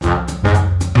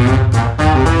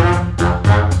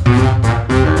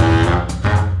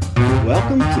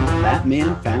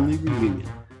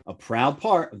proud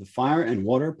part of the Fire and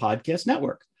Water Podcast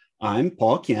Network. I'm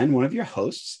Paul Ken, one of your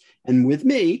hosts, and with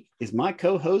me is my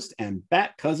co-host and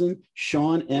bat cousin,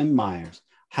 Sean M. Myers.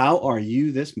 How are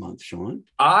you this month, Sean?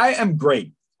 I am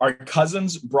great. Our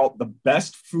cousins brought the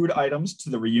best food items to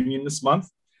the reunion this month.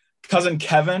 Cousin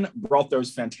Kevin brought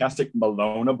those fantastic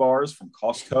Malona bars from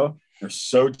Costco. They're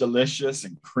so delicious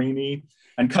and creamy.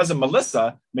 And cousin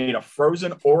Melissa made a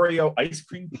frozen Oreo ice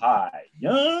cream pie.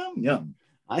 Yum, yum.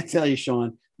 I tell you,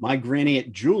 Sean, my granny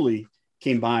Aunt Julie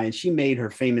came by and she made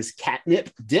her famous catnip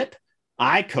dip.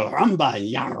 Ay caramba,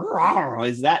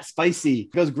 is that spicy?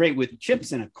 It goes great with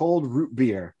chips and a cold root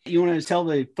beer. You want to tell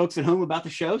the folks at home about the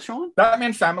show, Sean?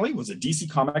 Batman Family was a DC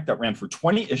comic that ran for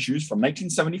 20 issues from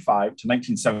 1975 to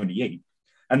 1978,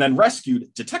 and then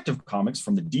rescued Detective Comics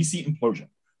from the DC implosion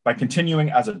by continuing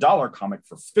as a dollar comic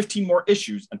for 15 more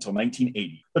issues until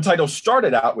 1980. The title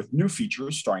started out with new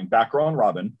features starring Batgirl and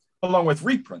Robin, along with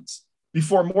reprints,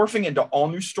 before morphing into all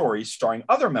new stories starring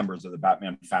other members of the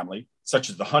Batman family, such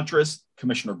as the Huntress,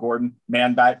 Commissioner Gordon,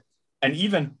 Man-Bat, and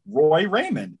even Roy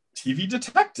Raymond, TV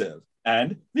detective,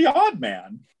 and the Odd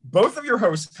Man. Both of your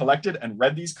hosts collected and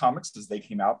read these comics as they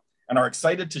came out and are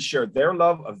excited to share their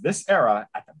love of this era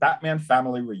at the Batman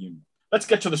Family reunion. Let's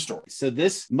get to the story. So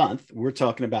this month, we're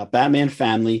talking about Batman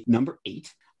Family number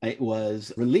 8. It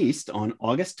was released on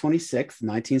August 26th,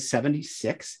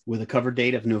 1976, with a cover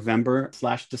date of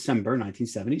November/December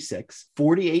 1976.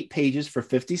 48 pages for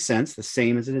 50 cents, the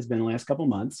same as it has been the last couple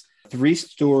months. 3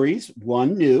 stories,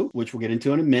 1 new, which we'll get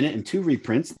into in a minute, and 2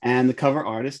 reprints. And the cover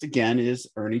artist, again, is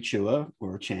Ernie Chua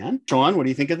or Chan. Sean, what do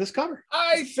you think of this cover?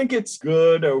 I think it's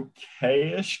good,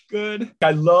 okay-ish good.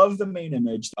 I love the main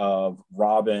image of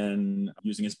Robin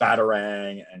using his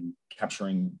Batarang and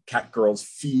capturing Catgirl's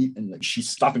feet, and she's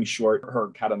stopping short. Her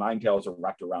cat of nine tails are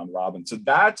wrapped around Robin. So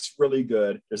that's really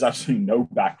good. There's absolutely no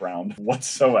background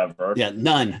whatsoever. Yeah,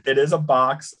 none. It is a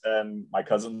box, and my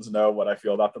cousins know what I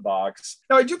feel about the box.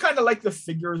 Now, I do kind of like the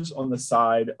figures on the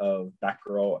side of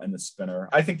Batgirl and the Spinner.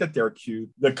 I think that they're cute.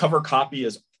 The cover copy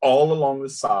is all along the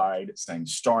side saying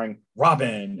starring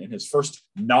Robin in his first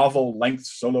novel-length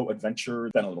solo adventure,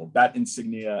 then a little bat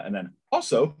insignia, and then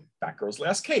also Batgirl's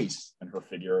last case and her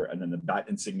figure, and then the bat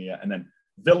insignia, and then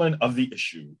villain of the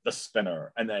issue, the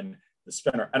Spinner, and then the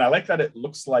Spinner. And I like that it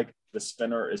looks like the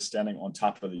Spinner is standing on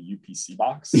top of the UPC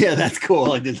box. Yeah, that's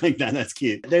cool. I did like that. That's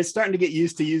cute. They're starting to get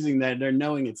used to using that. They're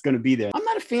knowing it's going to be there. I'm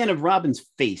not a fan of Robin's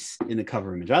face in the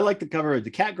cover image. I like the cover of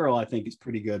the Catgirl, I think is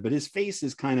pretty good, but his face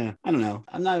is kind of, I don't know.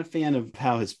 I'm not a fan of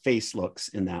how his face looks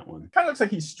in that one. Kind of looks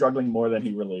like he's struggling more than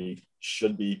he really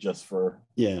should be, just for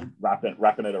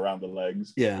wrapping it around the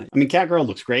legs. Yeah. I mean, Catgirl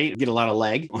looks great. You get a lot of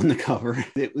leg on the cover.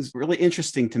 It was really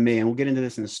interesting to me, and we'll get into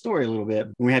this in the story a little bit.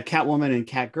 When we had Catwoman and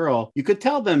Catgirl, you could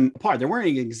tell them apart. They're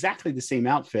wearing exactly the same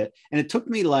outfit. And it took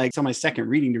me like till my second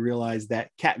reading to realize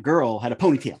that Catgirl had a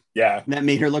ponytail. Yeah. And that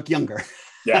made her look younger.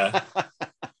 Yeah.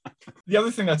 The other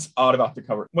thing that's odd about the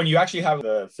cover, when you actually have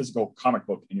the physical comic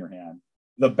book in your hand,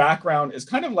 the background is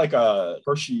kind of like a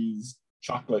Hershey's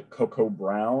chocolate cocoa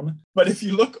brown. But if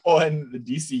you look on the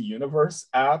DC Universe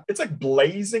app, it's like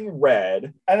blazing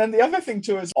red. And then the other thing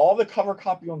too is all the cover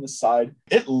copy on the side,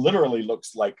 it literally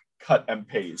looks like cut and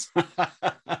paste.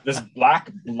 This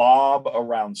black blob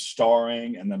around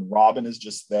starring, and then Robin is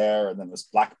just there, and then this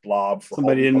black blob for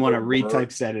somebody didn't want to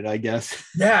retypeset it, I guess.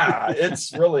 Yeah,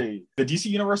 it's really, the DC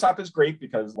Universe app is great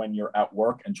because when you're at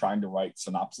work and trying to write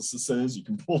synopsises, you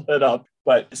can pull it up.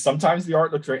 But sometimes the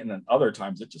art looks great, and then other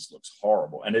times it just looks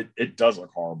horrible. And it does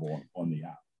look horrible on the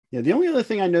app. Yeah, the only other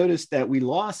thing I noticed that we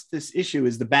lost this issue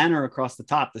is the banner across the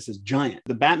top. This is giant.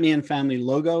 The Batman Family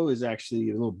logo is actually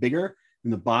a little bigger,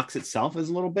 and the box itself is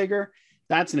a little bigger.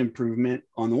 That's an improvement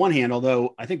on the one hand,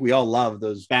 although I think we all love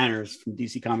those banners from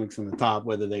DC Comics on the top,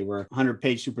 whether they were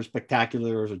 100-page super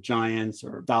spectaculars or giants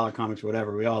or dollar comics or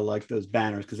whatever. We all like those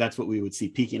banners because that's what we would see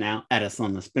peeking out at us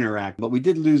on the spinner rack. But we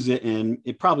did lose it, and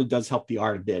it probably does help the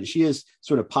art a bit. She is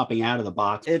sort of popping out of the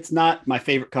box. It's not my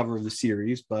favorite cover of the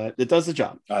series, but it does the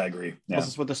job. I agree. Yeah. This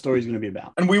is what the story is going to be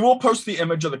about. And we will post the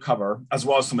image of the cover as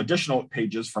well as some additional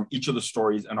pages from each of the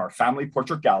stories in our family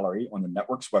portrait gallery on the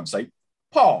network's website.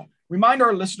 Paul, remind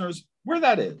our listeners where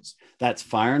that is. That's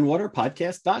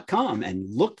fireandwaterpodcast.com, and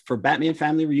look for Batman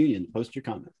Family Reunion. Post your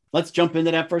comment. Let's jump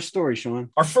into that first story, Sean.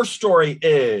 Our first story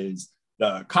is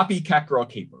The Copycat Girl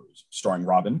Capers, starring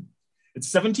Robin. It's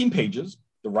 17 pages.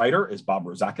 The writer is Bob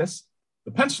Rozakis.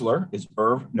 The penciler is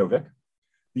Irv Novick.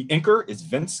 The inker is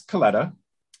Vince Coletta.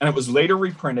 And it was later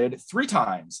reprinted 3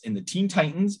 times in the Teen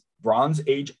Titans Bronze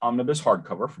Age Omnibus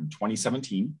hardcover from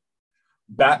 2017,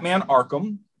 Batman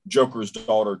Arkham, Joker's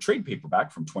Daughter trade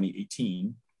paperback from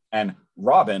 2018, and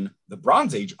Robin, the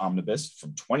Bronze Age Omnibus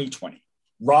from 2020.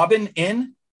 Robin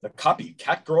in the Copy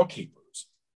Catgirl Capers.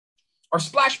 Our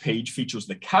splash page features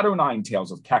the Cat O' Nine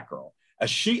tales of Catgirl as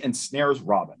she ensnares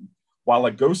Robin, while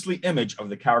a ghostly image of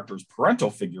the character's parental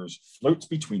figures floats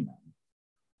between them.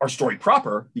 Our story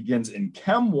proper begins in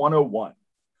Chem 101.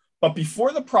 But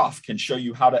before the prof can show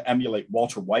you how to emulate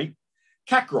Walter White,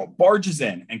 Catgirl barges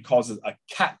in and causes a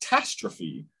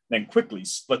catastrophe, then quickly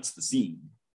splits the scene.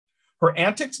 Her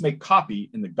antics make copy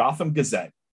in the Gotham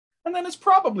Gazette, and then is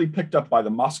probably picked up by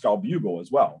the Moscow Bugle as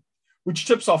well, which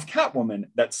tips off Catwoman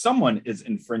that someone is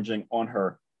infringing on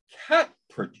her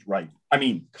copyright.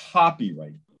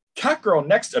 Catgirl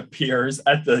next appears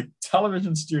at the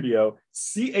television studio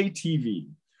CATV,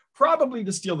 probably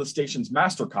to steal the station's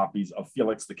master copies of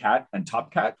Felix the Cat and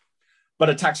Top Cat,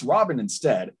 but attacks Robin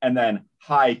instead and then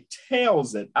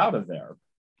hightails it out of there.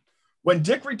 When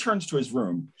Dick returns to his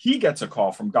room, he gets a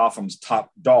call from Gotham's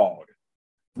top dog,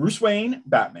 Bruce Wayne,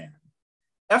 Batman.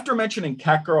 After mentioning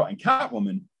Catgirl and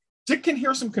Catwoman, Dick can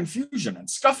hear some confusion and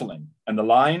scuffling, and the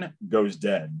line goes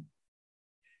dead.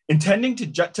 Intending to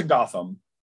jet to Gotham,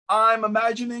 I'm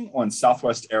imagining on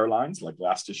Southwest Airlines, like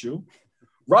last issue,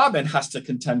 Robin has to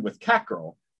contend with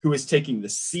Catgirl, who is taking the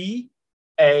C,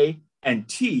 A, and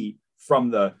T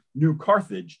from the New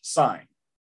Carthage sign.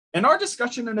 In our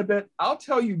discussion in a bit, I'll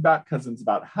tell you, Bat Cousins,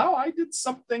 about how I did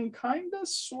something kind of,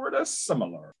 sort of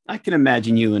similar. I can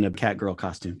imagine you in a Catgirl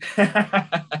costume.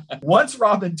 Once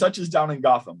Robin touches down in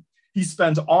Gotham, he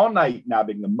spends all night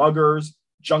nabbing the muggers,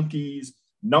 junkies,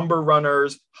 number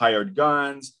runners, hired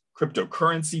guns,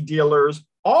 cryptocurrency dealers,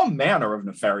 all manner of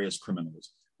nefarious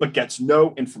criminals, but gets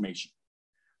no information.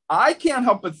 I can't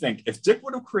help but think if Dick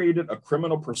would have created a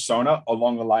criminal persona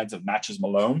along the lines of Matches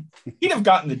Malone, he'd have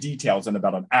gotten the details in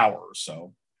about an hour or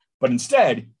so. But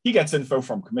instead, he gets info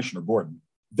from Commissioner Gordon.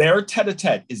 Their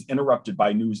tete-a-tete is interrupted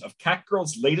by news of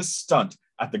Catgirl's latest stunt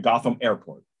at the Gotham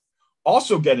airport.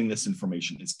 Also getting this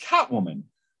information is Catwoman,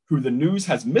 who the news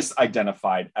has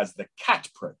misidentified as the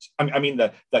catprit.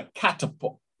 The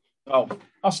catapult. Oh,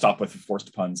 I'll stop with the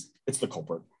forced puns. It's the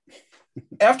culprit.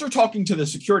 After talking to the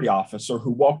security officer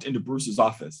who walked into Bruce's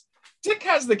office, Dick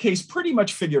has the case pretty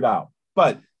much figured out,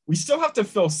 but we still have to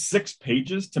fill 6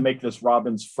 pages to make this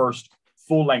Robin's first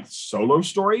full-length solo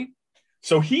story.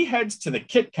 So he heads to the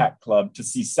Kit Kat Club to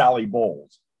see Sally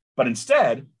Bowles, but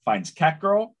instead finds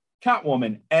Catgirl,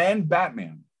 Catwoman, and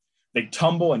Batman. They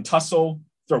tumble and tussle,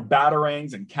 throw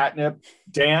batarangs and catnip,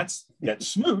 dance, get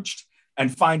smooched,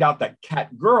 and find out that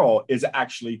Catgirl is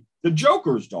actually the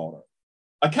Joker's daughter,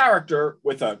 a character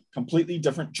with a completely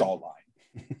different jawline.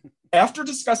 After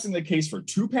discussing the case for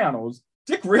 2 panels,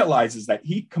 Dick realizes that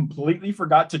he completely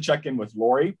forgot to check in with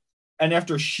Lori, and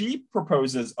after she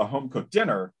proposes a home-cooked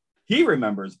dinner, he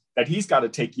remembers that he's got to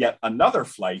take yet another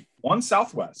flight on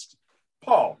Southwest.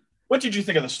 Paul, what did you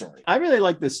think of the story? I really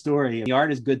like this story. The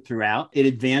art is good throughout. It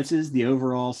advances the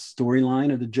overall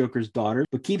storyline of the Joker's daughter,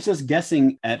 but keeps us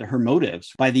guessing at her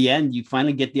motives. By the end, you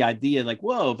finally get the idea like,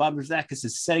 whoa, Bob Rozakis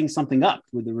is setting something up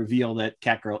with the reveal that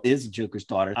Catgirl is the Joker's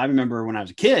daughter. I remember when I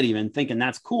was a kid even thinking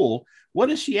that's cool. What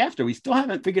is she after? We still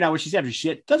haven't figured out what she's after.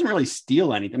 She doesn't really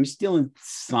steal anything. She's stealing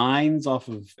signs off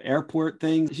of airport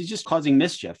things. She's just causing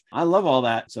mischief. I love all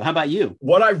that. So how about you?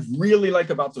 What I really like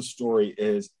about the story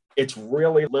is it's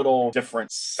really little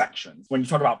different sections. When you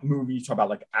talk about movies, you talk about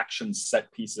like action set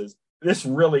pieces. This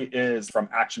really is from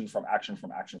action.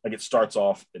 Like it starts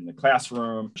off in the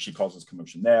classroom. She causes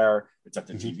commotion there. It's at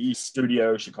the TV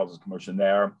studio. She causes commotion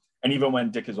there. And even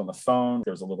when Dick is on the phone,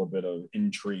 there's a little bit of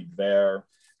intrigue there.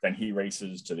 Then he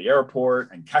races to the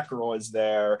airport and Catgirl is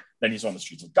there. Then he's on the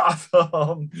streets of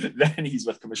Gotham. Then he's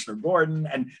with Commissioner Gordon.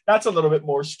 And that's a little bit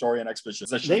more story and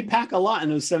exposition. They pack a lot in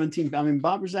those 17. I mean,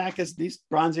 Bob Rozakis, these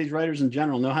Bronze Age writers in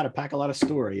general know how to pack a lot of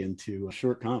story into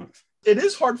short comics. It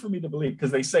is hard for me to believe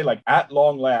because they say like at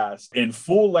long last in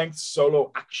full length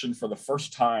solo action for the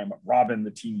first time, Robin the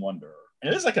Teen Wonder.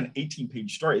 And it is like an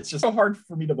 18-page story. It's just so hard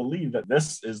for me to believe that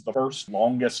this is the first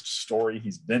longest story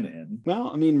he's been in. Well,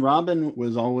 I mean, Robin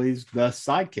was always the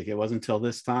sidekick. It wasn't until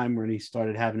this time when he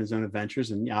started having his own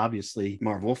adventures. And obviously,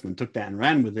 Marv Wolfman took that and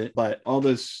ran with it. But all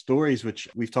those stories, which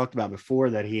we've talked about before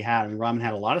that he had, and Robin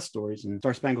had a lot of stories in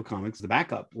Star Spangled Comics, the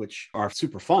backup, which are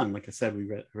super fun. Like I said, we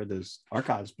read those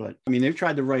archives. But I mean, they've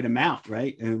tried to write him out,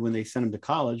 right? And when they sent him to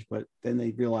college, but then they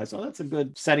realized, oh, that's a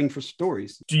good setting for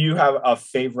stories. Do you have a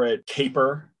favorite caper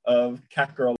of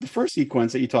Catgirl? The first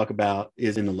sequence that you talk about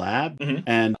is in the lab.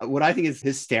 And what I think is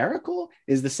hysterical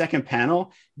is the second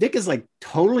panel. Dick is like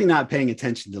totally not paying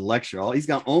attention to the lecture. He's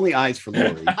got only eyes for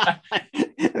Lori.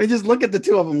 I mean, just look at the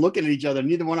two of them looking at each other.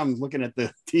 Neither one of them is looking at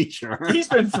the teacher. He's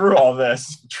been through all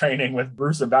this training with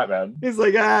Bruce and Batman. He's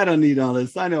like, I don't need all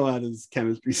this. I know how this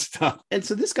chemistry stuff. And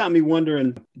so this got me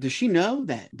wondering, does she know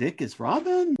that Dick is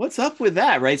Robin? What's up with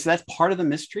that, right? So that's part of the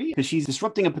mystery because she's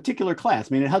disrupting a particular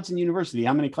class. I mean, at Hudson University,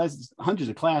 how many classes? Hundreds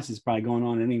of classes probably going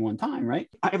on at any one time, right?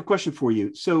 I have a question for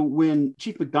you. So when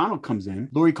Chief McDonald comes in,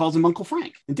 Laurie calls him Uncle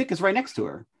Frank, and Dick is right next to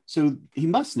her. So he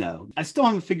must know. I still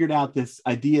haven't figured out this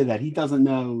idea that he doesn't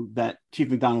know that Chief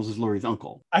McDonald is Laurie's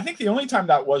uncle. I think the only time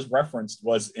that was referenced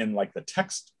was in like the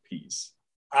text piece.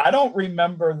 I don't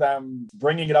remember them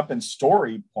bringing it up in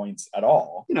story points at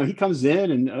all. You know, he comes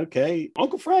in and, okay,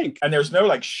 Uncle Frank. And there's no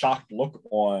like shocked look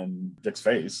on Dick's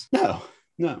face. No.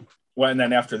 Well, and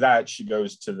then after that, she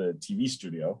goes to the TV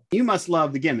studio. You must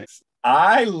love the gimmicks.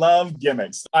 I love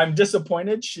gimmicks. I'm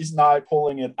disappointed she's not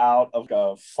pulling it out of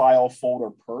a file folder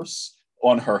purse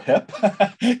on her hip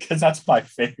because that's my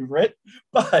favorite.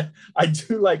 But I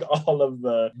do like all of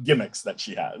the gimmicks that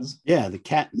she has. Yeah, the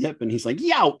catnip. And he's like,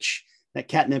 youch. That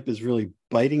catnip is really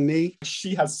biting me.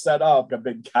 She has set up a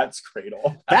big cat's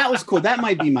cradle. That was cool. That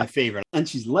might be my favorite. And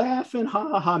she's laughing. Ha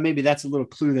ha ha. Maybe that's a little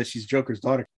clue that she's Joker's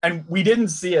daughter. And we didn't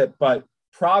see it, but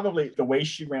probably the way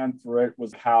she ran through it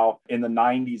was how in the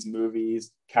 90s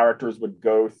movies, characters would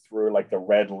go through like the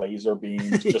red laser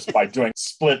beams just by doing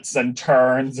splits and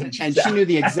turns. And she knew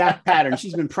the exact pattern.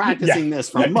 She's been practicing this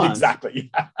for months. Exactly.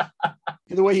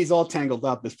 The way he's all tangled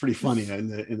up is pretty funny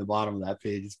in the bottom of that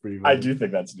page. It's pretty funny. I do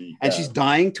think that's neat. And she's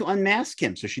dying to unmask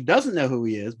him. So she doesn't know who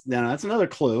he is. Now that's another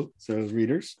clue. So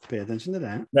readers, pay attention to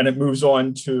that. Then it moves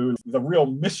on to the real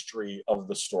mystery of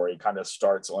the story, kind of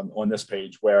starts on this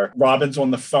page where Robin's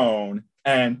on the phone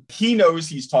and he knows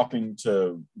he's talking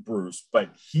to Bruce,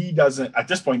 but he doesn't, at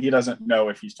this point, he doesn't know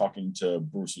if he's talking to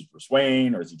Bruce's Bruce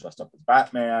Wayne or is he dressed up as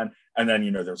Batman? And then,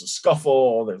 you know, there's a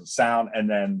scuffle, there's a sound, and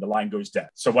then the line goes dead.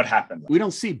 So what happened? We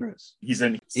don't see Bruce. He's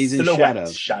in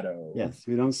shadow. Yes,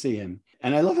 we don't see him.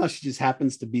 And I love how she just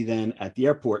happens to be then at the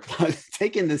airport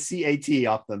taking the CAT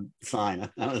off the sign.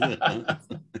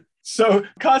 So,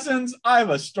 Cousins, I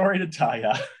have a story to tell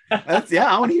you.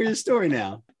 I want to hear your story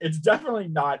now. It's definitely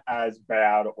not as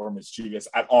bad or mischievous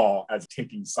at all as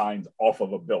taking signs off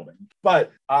of a building.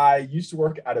 But I used to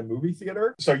work at a movie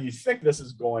theater. So you think this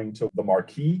is going to the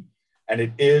marquee, and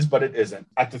it is, but it isn't.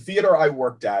 At the theater I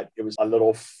worked at, it was a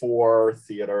little fourplex.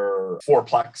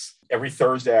 Every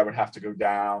Thursday, I would have to go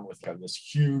down with this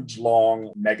huge,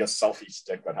 long, mega selfie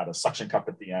stick that had a suction cup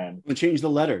at the end. And change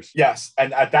the letters. Yes.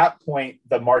 And at that point,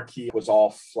 the marquee was all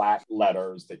flat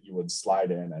letters that you would slide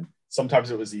in. And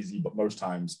sometimes it was easy, but most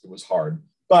times it was hard.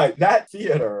 But that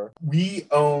theater, we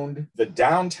owned the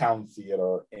downtown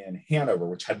theater in Hanover,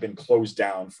 which had been closed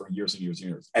down for years and years and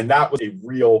years. And that was a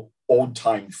real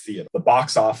old-time theater. The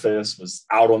box office was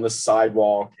out on the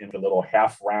sidewalk in a little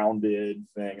half-rounded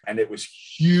thing. And it was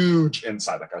huge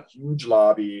inside, like a huge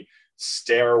lobby,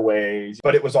 stairways,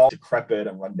 but it was all decrepit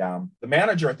and run down. The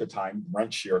manager at the time,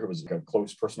 Brent Shear, who was like a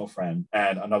close personal friend,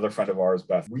 and another friend of ours,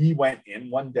 Beth, we went in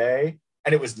one day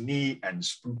and it was neat and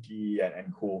spooky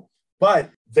and cool.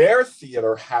 But their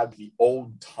theater had the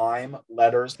old time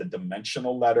letters, the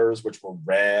dimensional letters, which were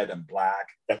red and black,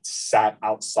 that sat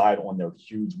outside on their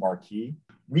huge marquee.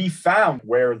 We found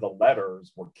where the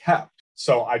letters were kept.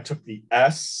 So I took the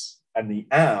S and the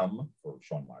M for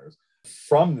Sean Myers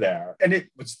from there. And it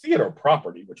was theater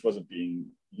property, which wasn't being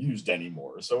used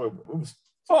anymore. So it was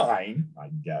fine, I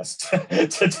guess, to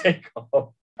take home.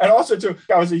 And also, too,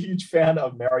 I was a huge fan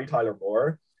of Mary Tyler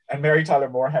Moore. And Mary Tyler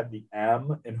Moore had the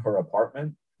M in her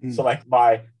apartment. So like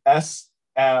my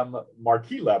SM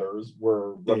marquee letters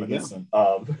were reminiscent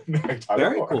of Mary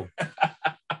Tyler Moore. Very cool.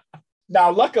 Now,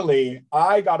 luckily,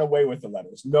 I got away with the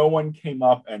letters. No one came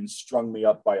up and strung me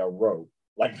up by a rope.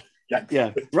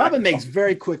 Yeah. Robin makes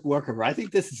very quick work of her. I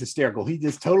think this is hysterical. He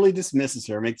just totally dismisses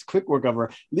her, makes quick work of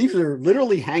her, leaves her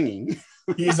literally hanging.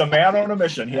 He's a man on a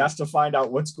mission. He has to find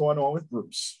out what's going on with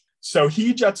Bruce. So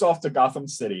he jets off to Gotham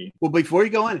City. Well, before you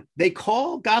go on, they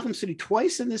call Gotham City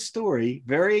twice in this story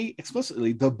very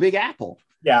explicitly the Big Apple.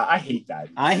 Yeah, I hate that.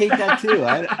 I hate that too.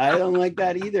 I don't like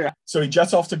that either. So he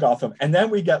jets off to Gotham, and then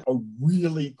we get a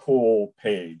really cool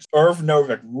page. Irv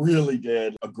Novick really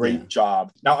did a great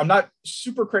job. Now, I'm not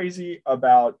super crazy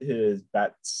about his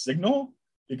bat signal,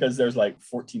 because there's like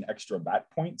 14 extra bat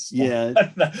points. Yeah,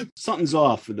 something's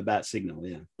off with the bat signal,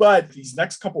 yeah. But these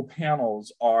next couple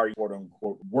panels are quote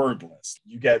unquote wordless.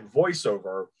 You get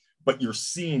voiceover, but you're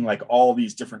seeing like all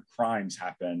these different crimes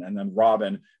happen, and then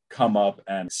Robin come up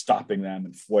and stopping them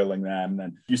and foiling them. And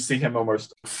then you see him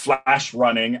almost flash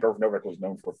running. Novak was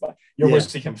known for flash. You almost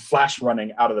see him flash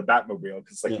running out of the Batmobile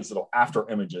because like these little after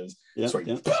images. So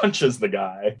he punches the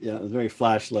guy. Yeah, it was a very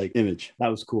flash-like image. That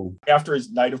was cool. After his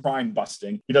night of crime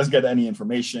busting, he doesn't get any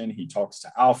information. He talks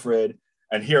to Alfred.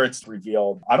 And here it's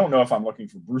revealed, I don't know if I'm looking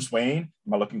for Bruce Wayne.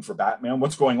 Am I looking for Batman?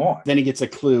 What's going on? Then he gets a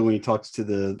clue when he talks to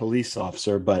the police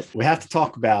officer. But we have to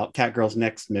talk about Catgirl's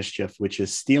next mischief, which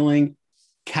is stealing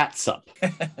catsup.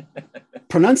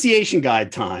 Pronunciation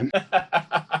guide time.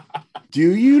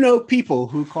 Do you know people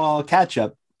who call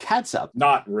catsup catsup?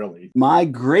 Not really. My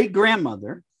great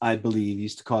grandmother, I believe,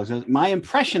 used to call it. My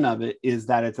impression of it is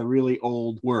that it's a really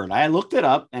old word. I looked it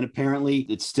up and apparently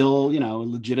it's still, a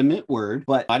legitimate word,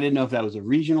 but I didn't know if that was a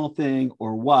regional thing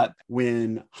or what.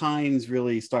 When Heinz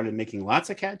really started making lots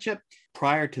of ketchup,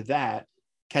 prior to that,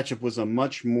 ketchup was a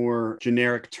much more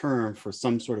generic term for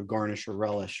some sort of garnish or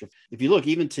relish. If you look,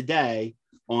 even today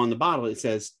on the bottle, it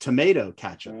says tomato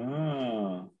ketchup.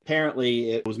 Oh.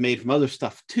 Apparently, it was made from other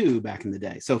stuff too back in the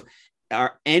day. So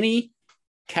are any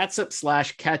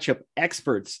catsup/ketchup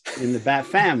experts in the Bat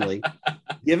family,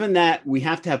 given that we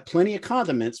have to have plenty of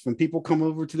condiments when people come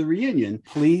over to the reunion,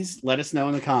 please let us know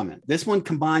in the comment. This one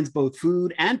combines both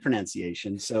food and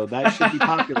pronunciation, so that should be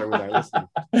popular with our listeners.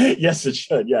 Yes, it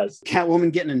should. Yes.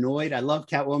 Catwoman getting annoyed. I love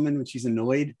Catwoman when she's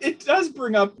annoyed. It does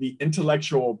bring up the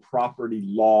intellectual property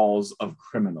laws of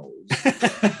criminals.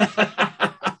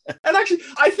 And actually,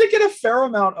 I think in a fair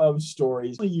amount of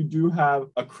stories, you do have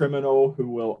a criminal who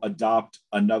will adopt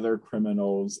another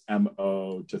criminal's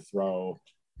MO to throw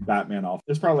Batman off.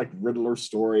 There's probably like Riddler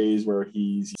stories where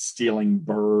he's stealing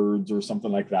birds or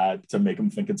something like that to make him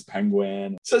think it's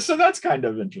Penguin. So that's kind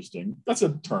of interesting. That's a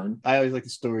turn. I always like the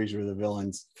stories where the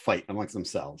villains fight amongst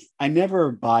themselves. I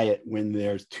never buy it when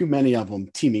there's too many of them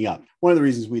teaming up. One of the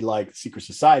reasons we like Secret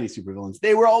Society supervillains,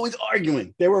 they were always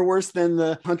arguing. They were worse than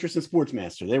the Huntress and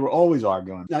Sportsmaster. They were always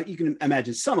arguing. Now, you can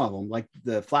imagine some of them, like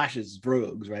the Flash's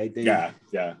rogues, right? Yeah.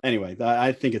 Anyway,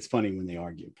 I think it's funny when they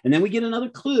argue. And then we get another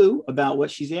clue about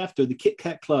what she's after, the Kit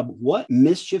Kat Club. What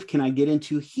mischief can I get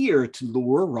into here to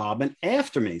lure Robin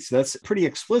after me? So that's pretty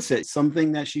explicit,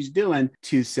 something that she's doing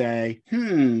to say,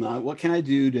 what can I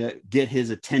do to get his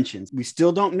attention? We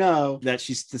still don't know that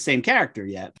she's the same character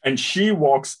yet. And she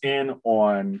walks in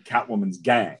on Catwoman's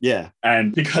gang. Yeah.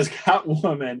 And because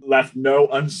Catwoman left no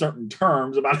uncertain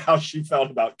terms about how she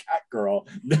felt about Catgirl,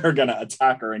 they're going to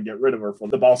attack her and get rid of her from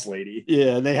the boss lady.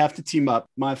 Yeah, they have to team up.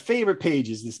 My favorite page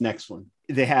is this next one.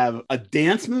 They have a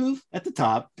dance move at the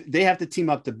top. They have to team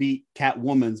up to beat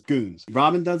Catwoman's goons.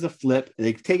 Robin does a flip.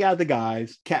 They take out the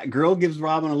guys. Catgirl gives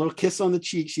Robin a little kiss on the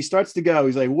cheek. She starts to go.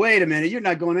 He's like, wait a minute, you're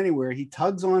not going anywhere. He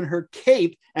tugs on her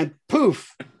cape and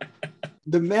poof.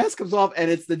 The mask comes off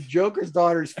and it's the Joker's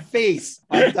daughter's face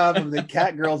on top of the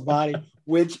Catgirl's body,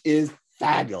 which is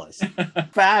fabulous.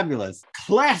 Fabulous.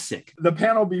 Classic. The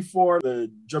panel before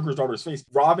the Joker's daughter's face,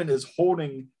 Robin is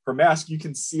holding her mask. You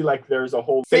can see like there's a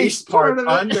whole face part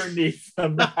underneath the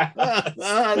mask.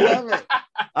 I love it.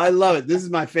 I love it. This is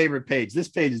my favorite page. This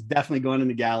page is definitely going in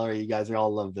the gallery. You guys are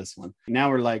all love this one.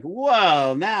 Now we're like,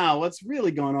 whoa, now what's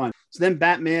really going on? So then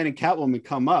Batman and Catwoman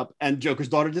come up and Joker's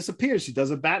daughter disappears. She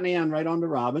does a Batman right onto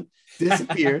Robin,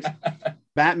 disappears.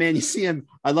 Batman, you see him.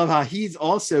 I love how he's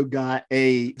also got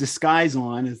a disguise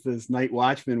on as this night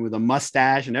watchman with a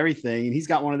mustache and everything. And he's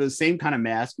got one of those same kind of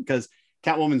masks because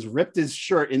Catwoman's ripped his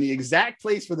shirt in the exact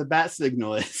place where the bat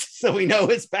signal is. So we know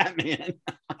it's Batman.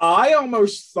 I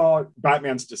almost thought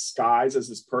Batman's disguise as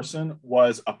this person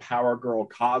was a Power Girl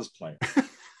cosplayer.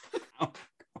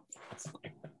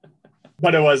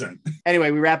 But it wasn't.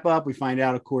 Anyway, we wrap up. We find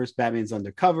out, of course, Batman's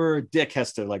undercover. Dick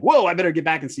has to like, whoa, I better get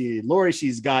back and see Laurie.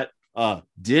 She's got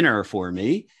dinner for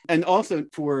me. And also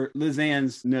for Liz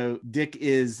Ann's note, Dick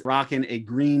is rocking a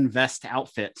green vest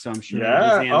outfit. So I'm sure Liz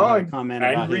Ann will comment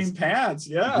about green his pants.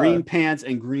 Yeah. Green pants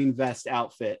and green vest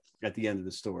outfit at the end of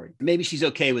the story. Maybe she's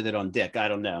okay with it on Dick. I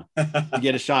don't know. You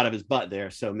get a shot of his butt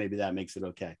there. So maybe that makes it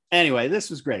okay. Anyway,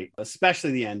 this was great,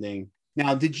 especially the ending.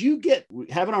 Now, did you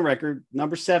have it on record?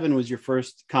 Number 7 was your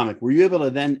first comic. Were you able to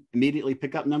then immediately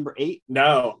pick up number 8?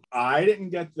 No, I didn't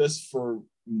get this for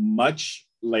much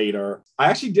later. I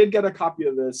actually did get a copy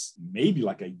of this maybe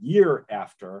like a year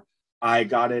after. I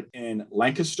got it in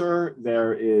Lancaster.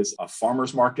 There is a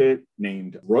farmer's market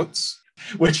named Roots,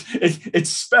 which it's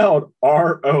spelled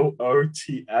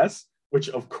Roots, which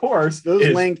of course those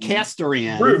is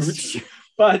Lancasterians. Roots.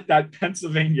 But that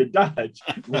Pennsylvania Dutch,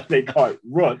 what they call it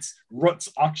Roots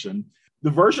auction. The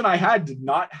version I had did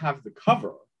not have the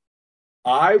cover.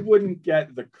 I wouldn't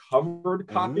get the covered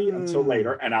copy until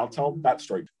later, and I'll tell that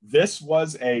story. This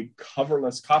was a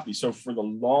coverless copy. So for the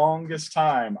longest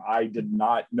time, I did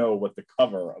not know what the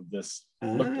cover of this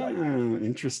looked like.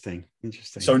 Interesting.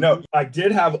 So no, I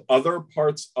did have other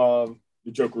parts of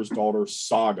the Joker's Daughter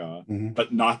saga,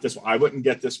 but not this one. I wouldn't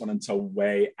get this one until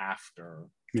way after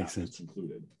Makes sense.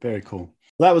 Included. Very cool.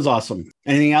 Well, that was awesome.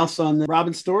 Anything else on the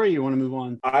Robin story? You want to move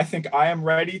on? I think I am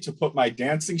ready to put my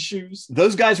dancing shoes.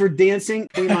 Those guys were dancing.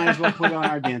 We might as well put on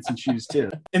our dancing shoes too.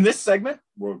 In this segment,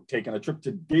 we're taking a trip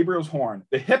to Gabriel's Horn,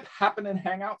 the hip happening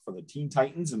hangout for the Teen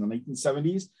Titans in the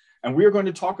 1970s. And we are going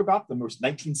to talk about the most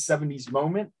 1970s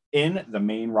moment in the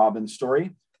main Robin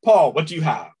story. Paul, what do you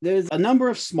have? There's a number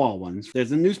of small ones.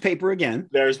 There's a newspaper again.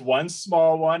 There's one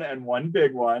small one and one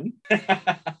big one.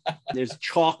 There's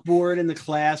chalkboard in the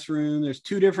classroom. There's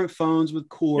two different phones with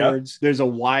cords. Yep. There's a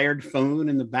wired phone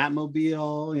in the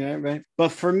Batmobile. Yeah, right. But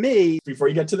for me, before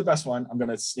you get to the best one, I'm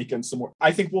going to sneak in some more.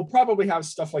 I think we'll probably have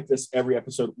stuff like this every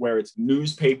episode where it's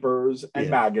newspapers and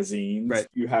magazines. Right.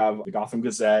 You have the Gotham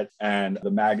Gazette and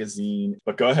the magazine.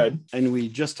 But go ahead. And we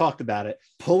just talked about it.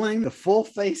 Pulling the full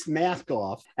face mask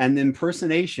off and the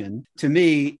impersonation, to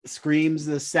me, screams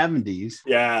the 70s.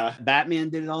 Yeah. Batman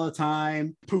did it all the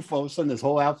time. Poof, all of a sudden, this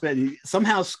whole outfit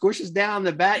somehow squishes down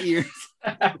the bat ears.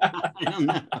 I don't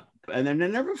know. And then they're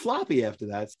never floppy after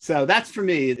that. So that's for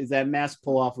me, is that mask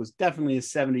pull off was definitely a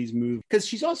 70s move. Because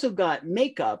she's also got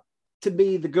makeup to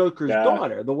be the Joker's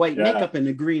daughter, the white makeup and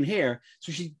the green hair.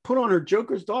 So she put on her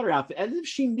Joker's daughter outfit as if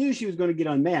she knew she was going to get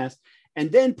unmasked,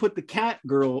 and then put the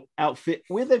Catgirl outfit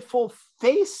with a full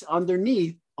face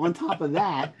underneath on top of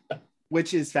that,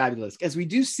 which is fabulous. As we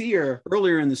do see her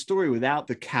earlier in the story without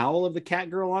the cowl of the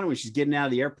Catgirl on, when she's getting out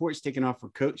of the airport, she's taking off her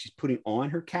coat, she's putting on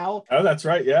her cowl. Oh, that's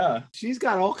right. Yeah. She's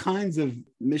got all kinds of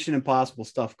Mission Impossible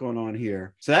stuff going on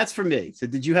here. So that's for me. So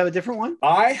did you have a different one?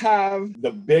 I have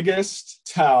the biggest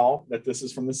tell that this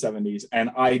is from the 70s.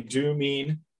 And I do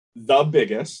mean the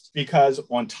biggest, because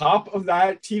on top of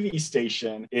that TV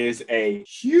station is a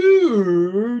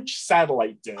huge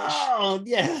satellite dish. Oh,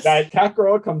 yes. That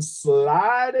Catgirl comes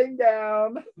sliding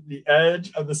down the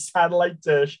edge of the satellite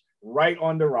dish right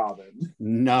onto Robin.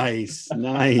 Nice.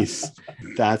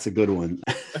 That's a good one.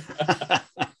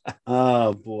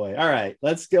 Oh, boy. All right.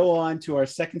 Let's go on to our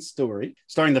second story,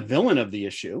 starring the villain of the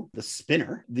issue, the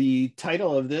Spinner. The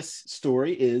title of this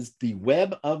story is The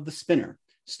Web of the Spinner,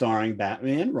 starring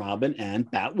Batman, Robin, and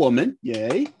Batwoman.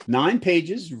 Yay. 9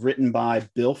 pages, written by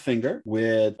Bill Finger,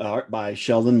 with art by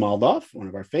Sheldon Moldoff, one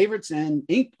of our favorites, and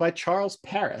inked by Charles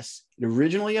Paris. It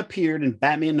originally appeared in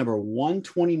Batman number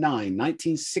 129,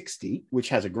 1960, which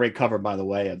has a great cover, by the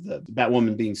way, of the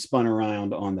Batwoman being spun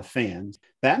around on the fans.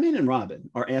 Batman and Robin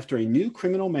are after a new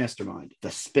criminal mastermind,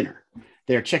 the Spinner.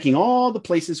 They are checking all the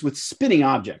places with spinning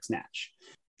objects, Natch.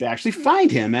 They actually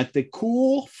find him at the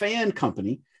Cool Fan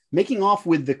Company, making off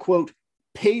with the, quote,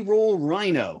 payroll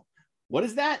rhino. What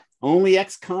is that? Only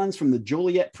ex-cons from the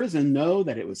Joliet prison know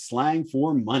that it was slang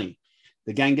for money.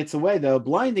 The gang gets away, though,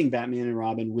 blinding Batman and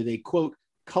Robin with a, quote,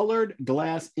 colored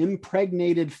glass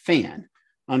impregnated fan,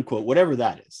 unquote, whatever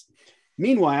that is.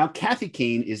 Meanwhile, Kathy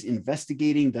Kane is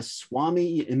investigating the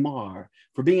Swami Imar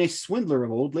for being a swindler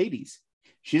of old ladies.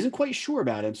 She isn't quite sure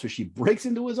about him, so she breaks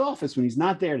into his office when he's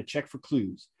not there to check for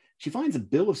clues. She finds a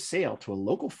bill of sale to a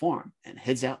local farm and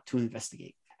heads out to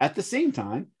investigate. At the same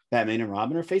time, Batman and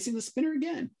Robin are facing the Spinner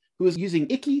again, who is using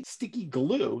icky, sticky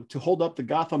glue to hold up the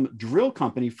Gotham Drill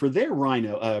Company for their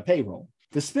rhino payroll.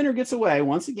 The Spinner gets away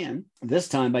once again, this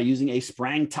time by using a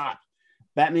sprang top.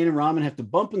 Batman and Robin have to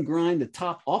bump and grind the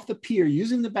top off the pier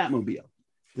using the Batmobile.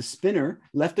 The Spinner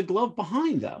left the glove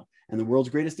behind, though, and the world's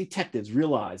greatest detectives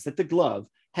realize that the glove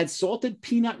had salted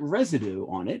peanut residue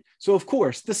on it. So, of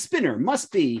course, the Spinner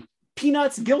must be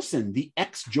Peanuts Gilson, the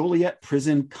ex-Joliet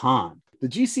prison con. The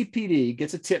GCPD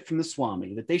gets a tip from the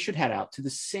Swami that they should head out to the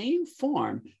same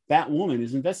farm Batwoman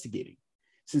is investigating,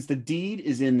 since the deed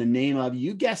is in the name of,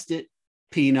 you guessed it,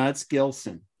 Peanuts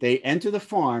Gilson. They enter the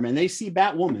farm and they see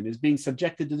Batwoman is being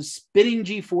subjected to the spinning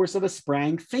G-force of a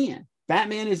sprang fan.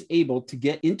 Batman is able to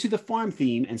get into the farm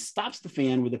theme and stops the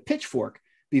fan with a pitchfork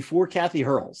before Kathy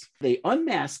hurls. They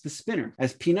unmask the Spinner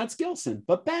as Peanuts Gilson,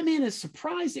 but Batman is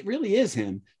surprised it really is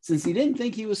him, since he didn't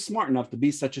think he was smart enough to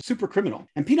be such a super criminal.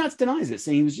 And Peanuts denies it,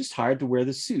 saying he was just hired to wear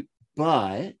the suit.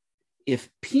 But if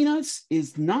Peanuts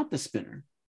is not the Spinner,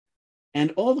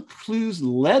 and all the clues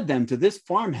led them to this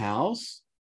farmhouse,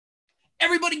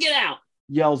 everybody get out,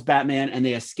 yells Batman, and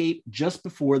they escape just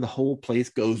before the whole place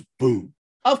goes boom.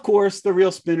 Of course, the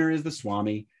real Spinner is the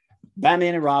Swami.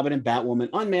 Batman and Robin and Batwoman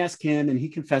unmask him, and he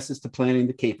confesses to planning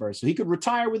the caper so he could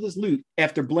retire with his loot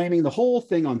after blaming the whole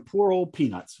thing on poor old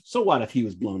Peanuts. So what if he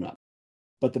was blown up?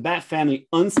 but the Bat family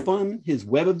unspun his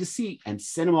web of deceit and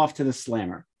sent him off to the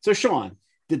slammer. So, Sean,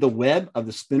 did the web of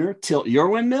the spinner tilt your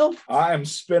windmill? I am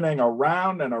spinning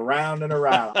around and around and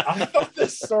around. I thought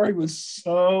this story was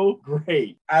so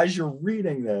great. As you're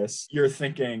reading this, you're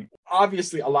thinking,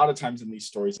 obviously, a lot of times in these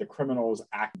stories, the criminals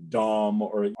act dumb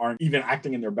or aren't even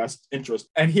acting in their best interest.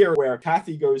 And here, where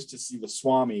Kathy goes to see the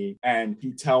Swami and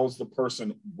he tells the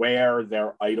person where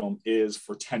their item is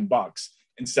for $10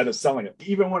 instead of selling it.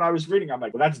 Even when I was reading, I'm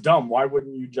like, well, that's dumb. Why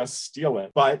wouldn't you just steal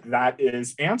it? But that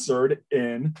is answered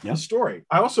in the story.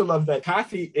 I also love that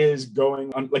Kathy is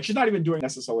going on, like, she's not even doing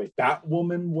necessarily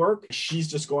Batwoman work. She's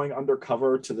just going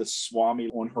undercover to the Swami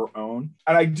on her own.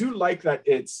 And I do like that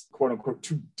it's, quote unquote,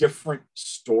 two different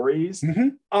stories.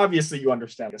 Obviously, you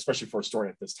understand, especially for a story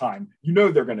at this time, you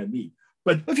know they're going to meet.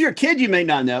 But if you're a kid, you may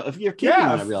not know. If you're a kid, you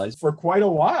might not realize. For quite a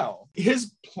while,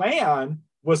 his plan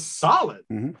was solid.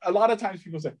 A lot of times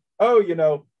people say, oh, you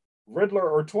know, Riddler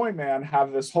or Toyman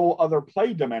have this whole other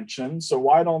play dimension. So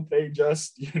why don't they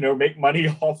just, you know, make money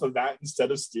off of that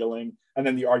instead of stealing? And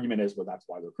then the argument is, well, that's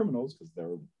why they're criminals, because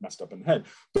they're messed up in the head.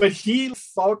 But he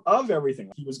thought of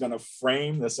everything. He was going to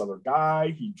frame this other guy.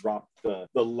 He dropped the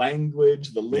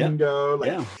language, the lingo.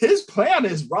 His plan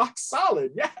is rock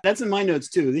solid. Yeah. That's in my notes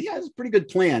too. He has a pretty good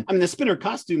plan. I mean, the spinner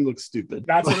costume looks stupid.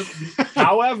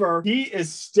 However, he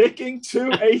is sticking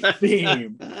to a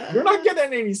theme. You're not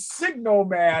getting any Signal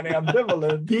Man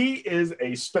ambivalent. He is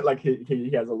a spit, like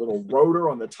he has a little rotor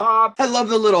on the top. I love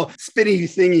the little spinny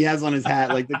thing he has on his hat,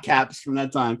 like the caps from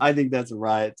that time. I think that's a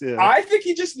riot too. I think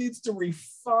he just needs to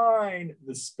refine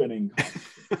the spinning costume.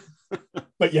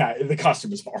 But yeah, the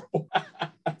costume is horrible.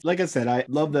 Like I said, I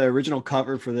love the original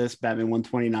cover for this, Batman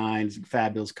 129. It's a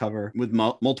fabulous cover with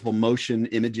multiple motion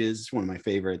images. It's one of my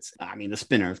favorites. I mean, the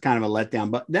spinner is kind of a letdown,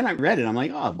 but then I read it. I'm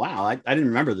like, oh, wow. I didn't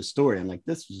remember the story. I'm like,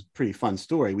 this was a pretty fun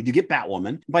story. We do get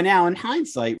Batwoman. By now, in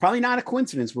hindsight, probably not a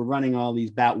coincidence we're running all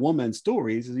these Batwoman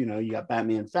stories. You know, you got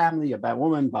Batman Family, you got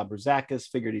Batwoman. Bob Rozakis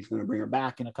figured he's going to bring her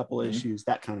back in a couple of issues,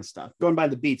 that kind of stuff. Going by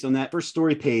the beats on that first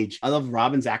story page, I love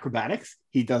Robin's acrobatics.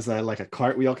 He does like a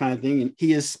cartwheel kind of thing, and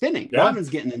he is spinning. Yeah. Robin's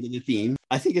getting into the theme.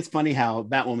 I think it's funny how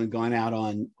Batwoman going out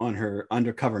on her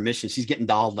undercover mission. She's getting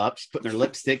dolled up. She's putting her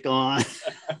lipstick on.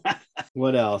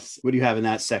 What else? What do you have in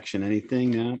that section?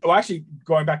 Anything? Oh, actually,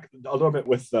 going back a little bit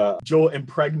with Joel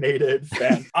impregnated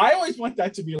fan. I always want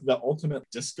that to be the ultimate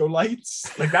disco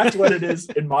lights. Like, that's what it is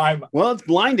in my mind. Well, it's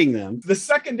blinding them. The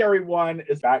secondary one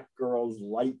is Batgirl's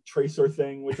light tracer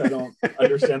thing, which I don't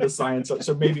understand the science of.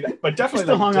 So maybe that, but definitely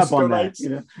still hung up on lights. That.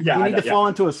 You know? Yeah, you need to fall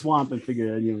into a swamp and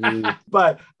figure it out.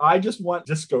 But I just want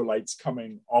disco lights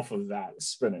coming off of that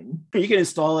spinning. You can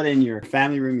install it in your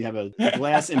family room. You have a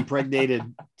glass impregnated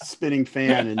spinning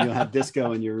fan, and you'll have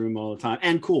disco in your room all the time,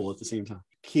 and cool at the same time.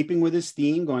 Keeping with his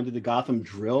theme, going to the Gotham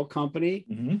Drill Company.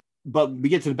 But we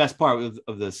get to the best part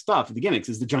of the stuff, the gimmicks,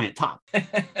 is the giant top.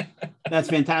 That's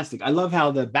fantastic. I love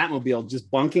how the Batmobile just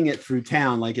bunking it through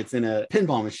town like it's in a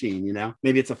pinball machine, you know?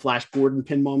 Maybe it's a Flash Gordon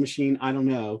pinball machine. I don't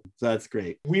know. So that's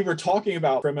great. We were talking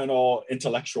about criminal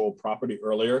intellectual property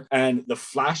earlier, and the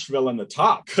Flash villain, the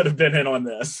top, could have been in on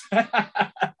this.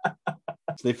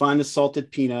 So they find the salted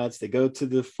peanuts. They go to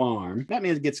the farm.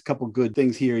 Batman gets a couple good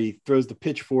things here. He throws the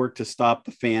pitchfork to stop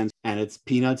the fans, and it's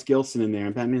Peanuts Gilson in there.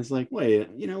 And Batman's like, wait,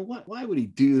 you know what? Why would he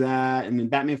do that? And then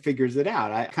Batman figures it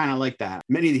out. I kind of like that.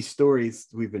 Many of these stories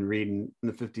we've been reading in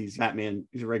the 50s, Batman,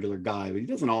 he's a regular guy, but he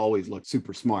doesn't always look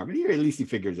super smart. But here, at least he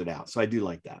figures it out. So I do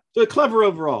like that. So clever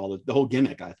overall, the whole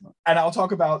gimmick, I thought. And I'll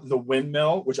talk about the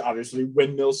windmill, which obviously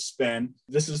windmills spin.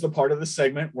 This is the part of the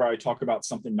segment where I talk about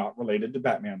something not related to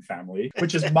Batman Family,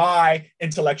 which is my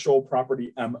intellectual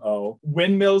property MO.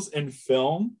 Windmills in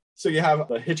film. So you have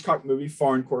the Hitchcock movie,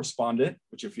 Foreign Correspondent,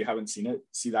 which if you haven't seen it,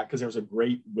 see that because there's a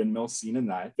great windmill scene in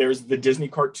that. There's the Disney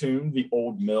cartoon, The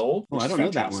Old Mill. Oh, I don't know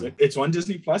that one. It's on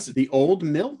Disney Plus. The Old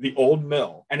Mill? The Old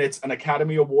Mill. And it's an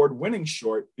Academy Award winning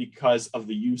short because of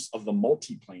the use of the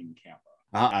multiplane camera.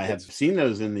 I have seen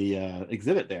those in the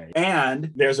exhibit there.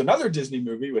 And there's another Disney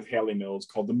movie with Haley Mills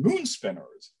called The Moon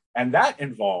Spinners. And that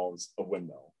involves a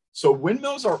windmill. So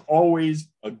windmills are always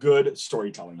a good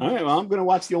storytelling. All right, well, I'm going to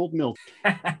watch The Old Mill.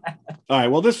 All right,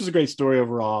 well, this was a great story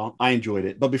overall. I enjoyed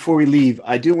it. But before we leave,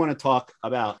 I do want to talk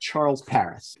about Charles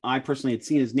Paris. I personally had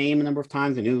seen his name a number of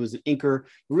times. I knew he was an inker.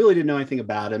 Really didn't know anything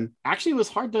about him. Actually, it was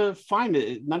hard to find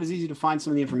it. Not as easy to find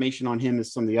some of the information on him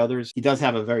as some of the others. He does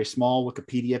have a very small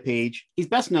Wikipedia page. He's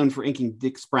best known for inking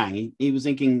Dick Sprang. He was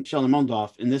inking Sheldon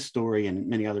Mondoff in this story and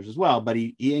many others as well, but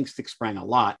he inks Dick Sprang a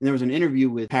lot. And there was an interview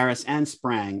with Paris and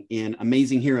Sprang in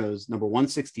Amazing Heroes number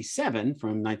 167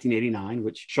 from 1989,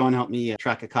 which Sean helped me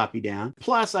track a copy down. down.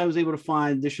 Plus, I was able to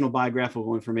find additional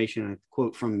biographical information, a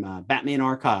quote from Batman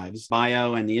Archives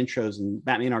bio and the intros in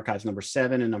Batman Archives number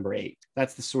 7 and number 8.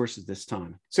 That's the sources this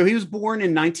time. So he was born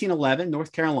in 1911,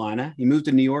 North Carolina. He moved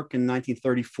to New York in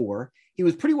 1934. He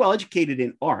was pretty well educated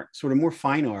in art, sort of more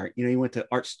fine art. You know, he went to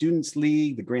Art Students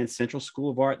League, the Grand Central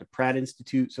School of Art, the Pratt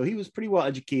Institute. So he was pretty well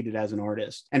educated as an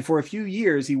artist. And for a few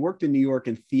years, he worked in New York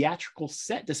in theatrical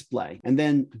set display and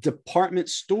then department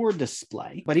store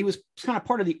display. But he was kind of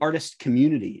part of the artist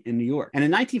community in New York. And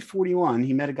in 1941,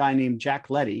 he met a guy named Jack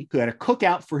Leddy who had a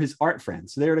cookout for his art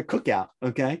friends. So they were at a cookout,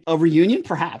 okay? A reunion,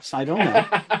 perhaps. I don't know.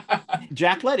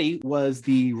 Jack Leddy was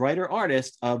the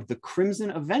writer-artist of The Crimson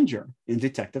Avenger in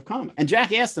Detective Comics. And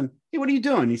Jack asked him, hey, what are you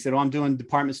doing? He said, oh, I'm doing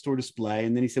department store display.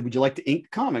 And then he said, would you like to ink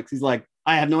comics? He's like,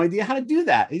 I have no idea how to do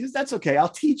that. He says, that's okay. I'll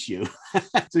teach you.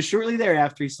 So shortly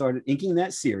thereafter, he started inking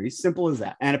that series. Simple as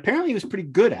that. And apparently he was pretty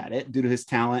good at it due to his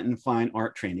talent and fine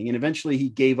art training. And eventually he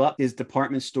gave up his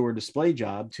department store display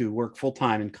job to work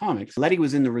full-time in comics. Leddy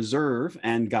was in the reserve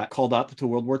and got called up to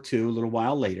World War II a little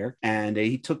while later. And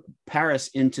he took Paris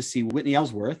in to see Whitney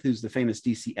Ellsworth, who's the famous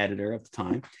DC editor of the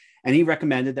time. And he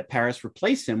recommended that Paris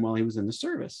replace him while he was in the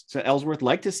service. So Ellsworth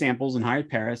liked his samples and hired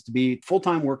Paris to be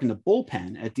full-time work in the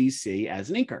bullpen at DC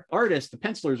as an inker. Artists, the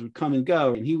pencilers would come and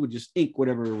go, and he would just ink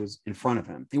whatever was in front of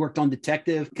him. He worked on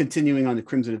Detective, continuing on The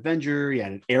Crimson Avenger. He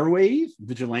had an Airwave,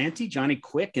 Vigilante, Johnny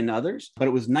Quick, and others. But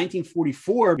it was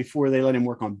 1944 before they let him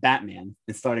work on Batman,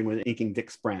 and starting with inking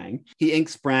Dick Sprang. He inked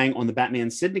Sprang on the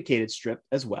Batman syndicated strip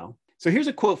as well. So here's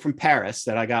a quote from Paris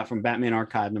that I got from Batman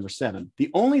Archive number 7. The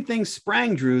only thing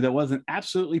Sprang drew that wasn't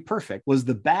absolutely perfect was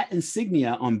the bat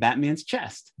insignia on Batman's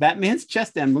chest. Batman's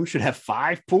chest emblem should have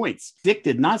 5 points. Dick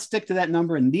did not stick to that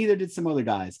number, and neither did some other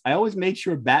guys. I always made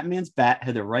sure Batman's bat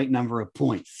had the right number of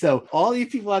points. So all you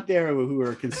people out there who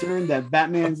are concerned that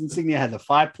Batman's insignia had the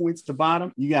 5 points to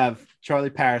bottom, you have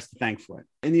Charlie Paris to thank for it.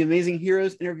 In the Amazing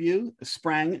Heroes interview,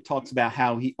 Sprang talks about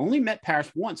how he only met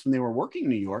Paris once when they were working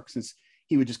in New York, since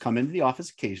he would just come into the office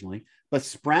occasionally, but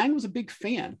Sprang was a big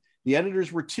fan. The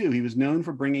editors were too. He was known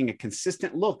for bringing a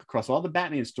consistent look across all the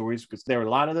Batman stories because there were a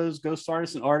lot of those ghost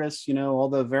artists and artists, you know, all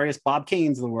the various Bob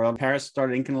Kanes of the world. Paris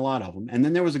started inking a lot of them. And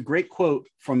then there was a great quote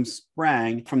from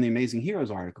Sprang from the Amazing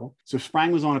Heroes article. So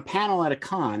Sprang was on a panel at a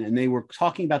con and they were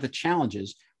talking about the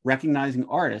challenges recognizing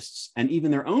artists and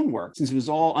even their own work, since it was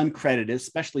all uncredited,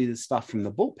 especially the stuff from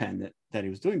the bullpen that he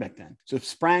was doing back then. So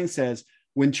Sprang says,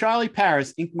 when Charlie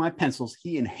Paris inked my pencils,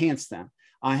 he enhanced them.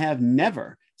 I have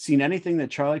never seen anything that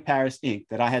Charlie Paris inked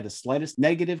that I had the slightest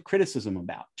negative criticism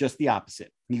about, just the opposite.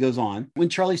 He goes on, when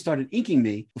Charlie started inking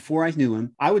me, before I knew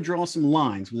him, I would draw some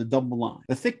lines with a double line.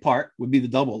 The thick part would be the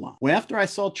double line. Well, after I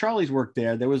saw Charlie's work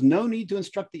there was no need to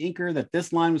instruct the inker that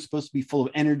this line was supposed to be full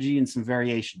of energy and some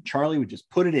variation. Charlie would just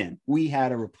put it in. We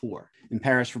had a rapport. And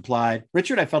Paris replied,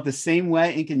 Richard, I felt the same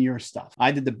way inking your stuff.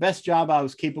 I did the best job I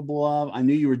was capable of. I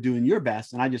knew you were doing your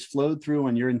best, and I just flowed through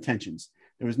on your intentions.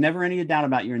 There was never any doubt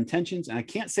about your intentions, and I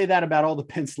can't say that about all the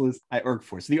pencilers I worked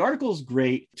for. So the article is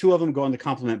great. 2 of them go on to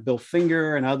compliment Bill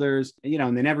Finger and others, you know,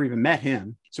 and they never even met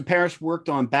him. So Paris worked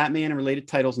on Batman and related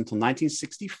titles until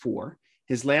 1964.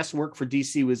 His last work for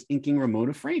DC was inking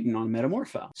Ramona Fradon on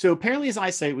Metamorpho. So apparently his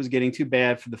eyesight was getting too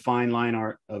bad for the fine line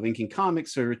art of inking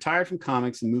comics, so he retired from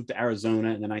comics and moved to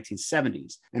Arizona in the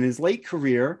 1970s. And in his late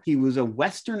career, he was a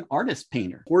Western artist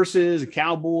painter, horses,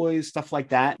 cowboys, stuff like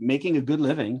that, making a good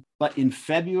living. But in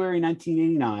February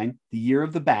 1989, the year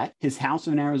of the bat, his house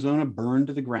in Arizona burned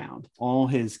to the ground. All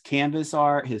his canvas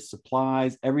art, his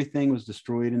supplies, everything was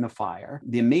destroyed in the fire.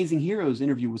 The Amazing Heroes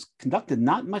interview was conducted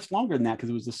not much longer than that because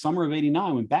it was the summer of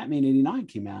 89 when Batman 89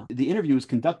 came out. The interview was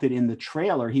conducted in the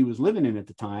trailer he was living in at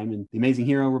the time, and the Amazing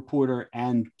Hero reporter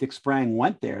and Dick Sprang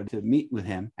went there to meet with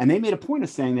him. And they made a point of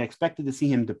saying they expected to see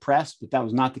him depressed, but that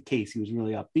was not the case. He was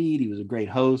really upbeat. He was a great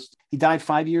host. He died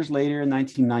 5 years later in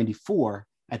 1994.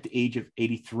 At the age of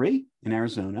 83 in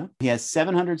Arizona. He has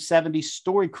 770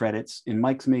 story credits in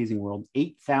Mike's Amazing World,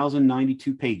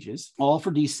 8,092 pages, all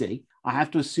for DC. I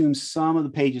have to assume some of the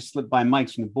pages slipped by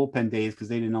Mike's from the bullpen days because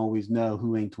they didn't always know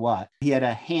who inked what. He had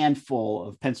a handful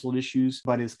of penciled issues,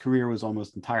 but his career was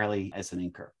almost entirely as an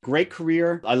inker. Great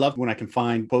career. I love when I can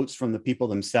find quotes from the people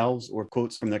themselves or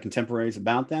quotes from their contemporaries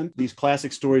about them. These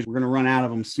classic stories, we're going to run out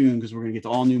of them soon because we're going to get to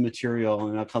all new material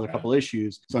in another couple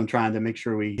issues. So I'm trying to make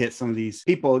sure we hit some of these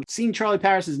people. Seeing Charlie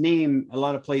Paris's name a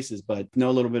lot of places, but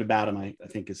know a little bit about him, I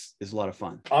think is a lot of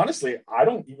fun. Honestly, I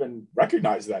don't even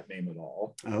recognize that name at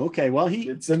all. Okay. well,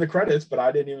 it's in the credits, but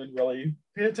I didn't even really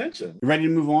pay attention. Ready to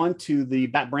move on to the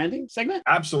Bat branding segment?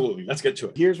 Absolutely. Let's get to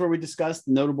it. Here's where we discuss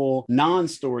notable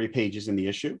non-story pages in the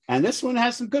issue. And this one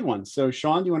has some good ones. So,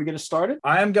 Sean, do you want to get us started?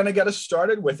 I am going to get us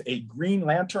started with a Green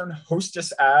Lantern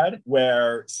Hostess ad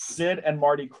where Sid and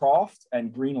Marty Krofft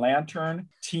and Green Lantern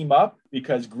team up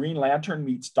because Green Lantern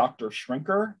meets Dr.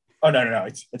 Shrinker. Oh, no.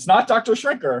 It's not Dr.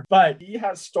 Shrinker, but he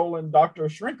has stolen Dr.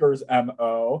 Shrinker's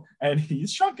MO and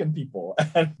he's shrunken people.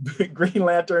 And Green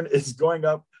Lantern is going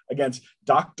up against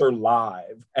Dr.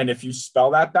 Live. And if you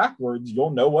spell that backwards, you'll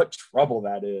know what trouble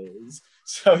that is.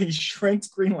 So he shrinks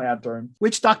Green Lantern.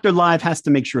 Which Dr. Live has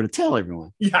to make sure to tell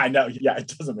everyone. Yeah, I know. Yeah,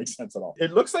 it doesn't make sense at all.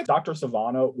 It looks like Dr.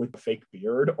 Savannah with a fake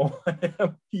beard on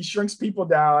him. He shrinks people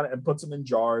down and puts them in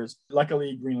jars.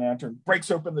 Luckily, Green Lantern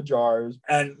breaks open the jars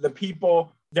and the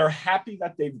people, they're happy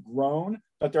that they've grown,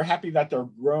 but they're happy that they're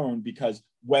grown because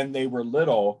when they were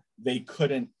little, they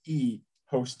couldn't eat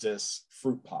Hostess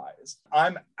fruit pies.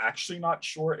 I'm actually not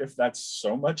sure if that's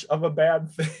so much of a bad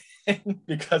thing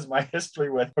because my history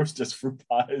with Hostess fruit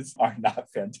pies are not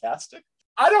fantastic.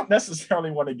 I don't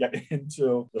necessarily want to get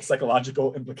into the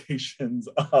psychological implications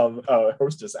of a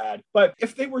Hostess ad, but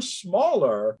if they were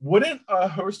smaller, wouldn't a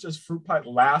Hostess fruit pie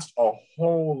last a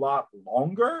whole lot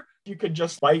longer? You could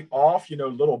just bite off,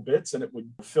 little bits and it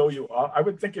would fill you up. I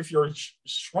would think if you're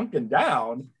shrunken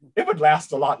down, it would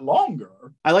last a lot longer.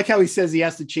 I like how he says he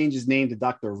has to change his name to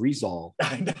Dr. Rizal.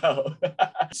 I know.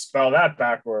 Spell that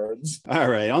backwards. All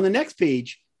right. On the next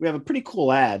page, we have a pretty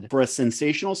cool ad for a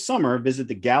sensational summer. Visit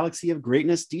the Galaxy of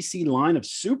Greatness DC line of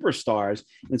superstars.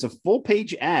 And it's a full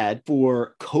page ad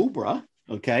for Cobra,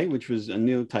 which was a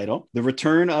new title. The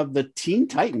return of the Teen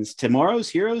Titans, tomorrow's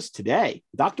heroes today.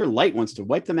 Dr. Light wants to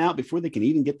wipe them out before they can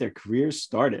even get their careers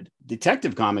started.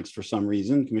 Detective Comics, for some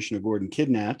reason, Commissioner Gordon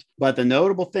kidnapped. But the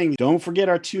notable thing, don't forget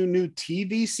our 2 new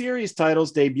TV series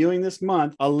titles debuting this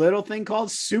month. A little thing called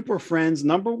Super Friends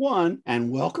 #1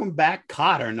 and Welcome Back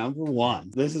Kotter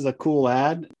 #1. This is a cool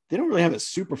ad. They don't really have a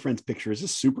Super Friends picture. It's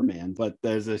just Superman, but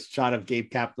there's a shot of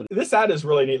Gabe Kaplan. This ad is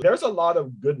really neat. There's a lot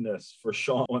of goodness for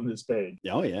Sean on this page.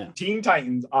 Oh, yeah. Teen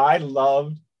Titans. I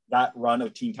loved that run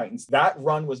of Teen Titans. That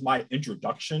run was my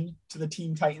introduction to the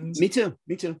Teen Titans. Me too.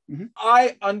 Mm-hmm.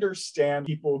 I understand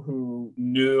people who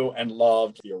knew and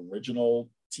loved the original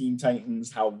Teen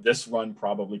Titans, how this run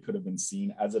probably could have been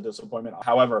seen as a disappointment.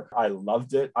 However, I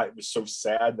loved it. It was so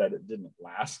sad that it didn't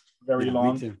last very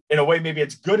long. In a way, maybe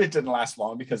it's good it didn't last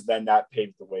long because then that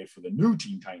paved the way for the new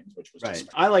Teen Titans, which was right.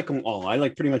 I like them all. I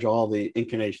like pretty much all the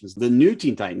incarnations. The new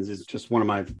Teen Titans is just one of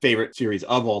my favorite series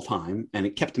of all time, and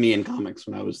it kept me in comics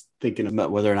when I was thinking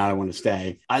about whether or not I want to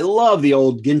stay. I love the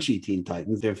old Ginchi Teen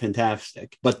Titans. They're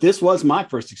fantastic. But this was my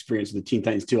first experience with the Teen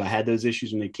Titans too. I had those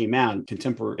issues when they came out,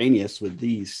 contemporaneous with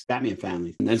these Batman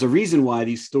families. And there's a reason why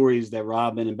these stories that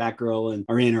Robin and Batgirl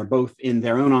are in are both in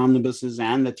their own omnibuses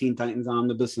and the Teen Titans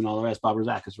omnibus and all the rest. Bob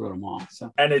Rozakis wrote them all.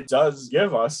 So. And it does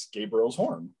give us Gabriel's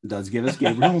horn. It does give us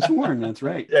Gabriel's horn. That's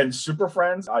right. And Super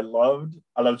Friends, I loved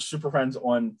Super Friends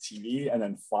on TV. And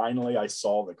then finally I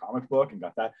saw the comic book and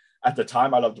got that. At the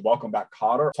time, I loved Welcome Back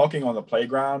Kotter. Talking on the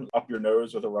playground, up your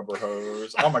nose with a rubber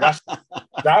hose. Oh my gosh.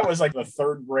 That was like the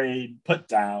 3rd grade put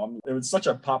down. It was such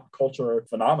a pop culture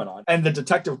phenomenon. And the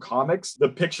Detective Comics, the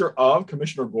picture of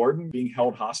Commissioner Gordon being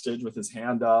held hostage with his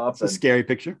hand up. It's a scary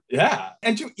picture. Yeah.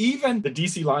 And to even the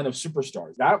DC line of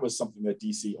superstars, that was something that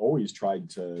DC always tried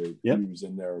to use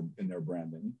in their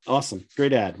branding. Awesome.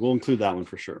 Great ad. We'll include that one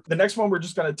for sure. The next one we're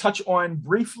just going to touch on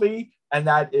briefly, and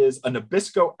that is a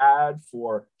Nabisco ad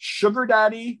for Sugar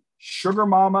Daddy, Sugar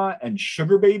Mama, and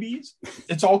Sugar Babies.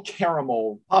 It's all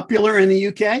caramel. Popular in the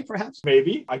UK, perhaps?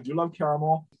 Maybe. I do love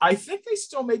caramel. I think they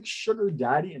still make Sugar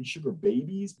Daddy and Sugar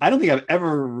Babies. I don't think I've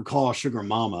ever recall Sugar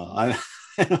Mama.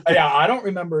 Yeah, I don't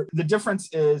remember. The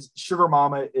difference is Sugar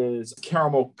Mama is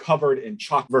caramel covered in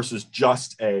chocolate versus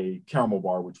just a caramel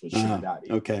bar, which was Sugar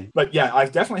Daddy. Okay. But yeah,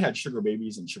 I've definitely had Sugar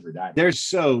Babies and Sugar Daddy. They're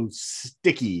so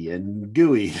sticky and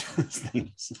gooey, those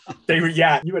things. They were,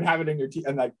 yeah, you would have it in your teeth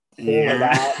and like pull it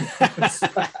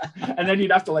out. And then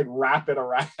you'd have to like wrap it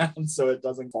around so it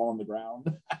doesn't fall on the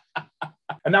ground.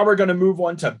 And now we're going to move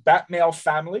on to Batmail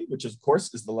Family, which of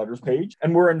course is the letters page.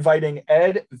 And we're inviting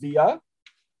Ed Villa,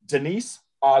 Denise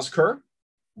Oscar,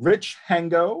 Rich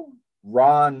Hango,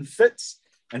 Ron Fitz,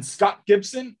 and Scott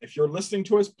Gibson. If you're listening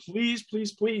to us, please,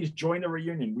 please, please join the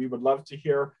reunion. We would love to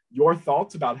hear your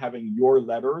thoughts about having your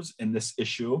letters in this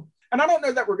issue. And I don't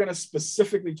know that we're going to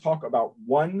specifically talk about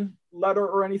one letter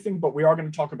or anything, but we are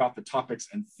going to talk about the topics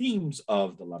and themes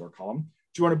of the letter column.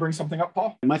 Do you want to bring something up,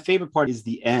 Paul? My favorite part is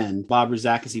the end. Bob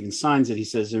Rozakis even signs it. He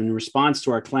says, in response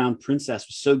to our clown princess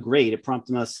was so great, it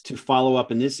prompted us to follow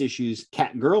up in this issue's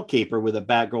Cat Girl caper with a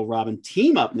Batgirl Robin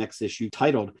team up next issue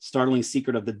titled Startling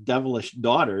Secret of the Devilish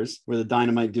Daughters, where the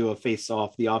Dynamite duo face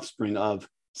off the offspring of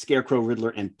Scarecrow, Riddler,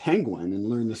 and Penguin and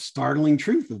learn the startling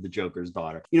truth of the Joker's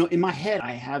daughter. In my head,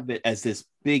 I have it as this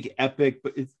big epic,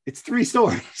 but it's 3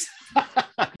 stories.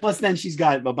 Plus, then she's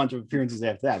got a bunch of appearances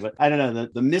after that. But I don't know,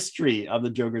 the mystery of the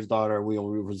Joker's daughter will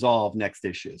resolve next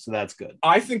issue. So that's good.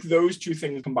 I think those two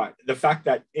things combined, the fact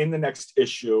that in the next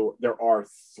issue, there are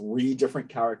 3 different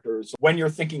characters. When you're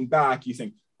thinking back, you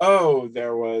think, oh,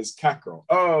 there was Catgirl.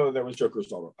 Oh, there was Joker's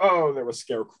daughter. Oh, there was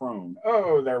Scarecrow.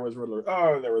 Oh, there was Riddler.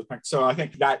 Oh, there was Penguin. So I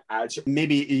think that adds.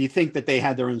 Maybe you think that they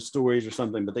had their own stories or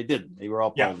something, but they didn't. They were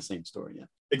all part of the same story. Yeah.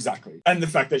 Exactly. And the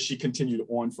fact that she continued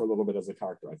on for a little bit as a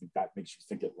character, I think that makes you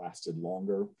think it lasted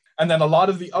longer. And then a lot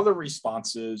of the other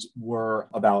responses were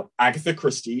about Agatha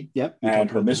Christie and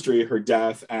her mystery, her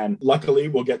death. And luckily,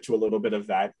 we'll get to a little bit of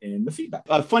that in the feedback.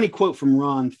 A funny quote from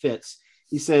Ron Fitz.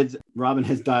 He said, Robin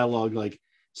has dialogue like,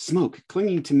 smoke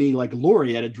clinging to me like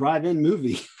Laurie at a drive-in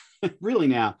movie. Really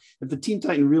now, if the Teen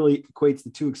Titan really equates the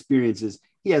 2 experiences,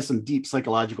 he has some deep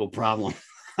psychological problem.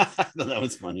 I thought that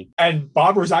was funny. And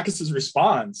Bob Rozakis'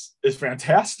 response is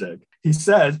fantastic. He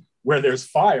says, where there's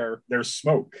fire, there's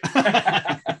smoke.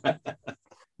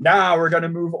 Now we're going to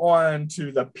move on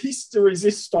to the piece de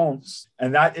resistance.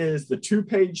 And that is the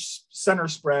 2-page center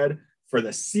spread for the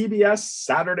CBS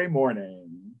Saturday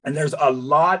morning. And there's a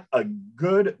lot of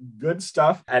good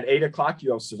stuff. At 8 o'clock,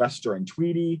 you have Sylvester and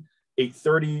Tweety.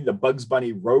 8:30, the Bugs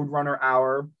Bunny Roadrunner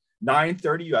Hour.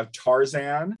 9:30, you have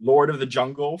Tarzan, Lord of the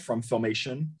Jungle from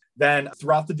Filmation. Then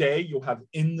throughout the day, you'll have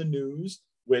In the News,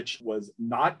 which was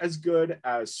not as good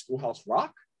as Schoolhouse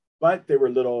Rock, but they were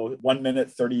little 1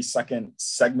 minute, 30-second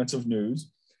segments of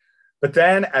news. But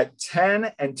then at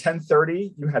 10 and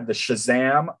 10:30, you had the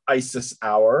Shazam ISIS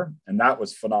Hour, and that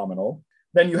was phenomenal.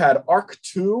 Then you had Arc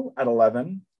 2 at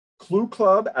 11, Clue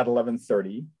Club at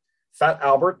 11:30, Fat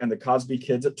Albert and the Cosby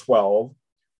Kids at 12,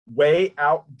 Way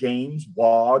Out Games,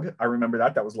 WOG, I remember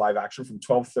that. That was live action from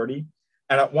 12:30.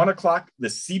 And at 1 o'clock, the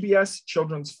CBS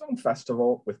Children's Film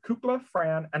Festival with Kukla,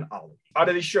 Fran, and Ollie. Out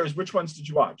of these shows, which ones did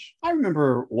you watch? I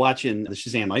remember watching the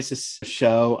Shazam ISIS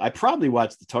show. I probably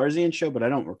watched the Tarzan show, but I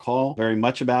don't recall very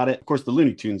much about it. Of course, the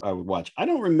Looney Tunes I would watch. I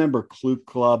don't remember Clue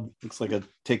Club. Looks like a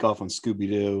takeoff on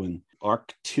Scooby-Doo. And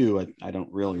Arc 2, I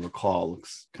don't really recall.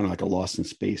 Looks kind of like a Lost in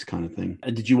Space kind of thing.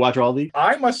 Did you watch all these?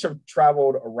 I must have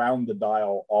traveled around the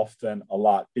dial often a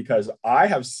lot because I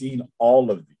have seen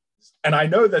all of these. And I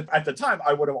know that at the time,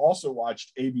 I would have also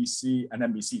watched ABC and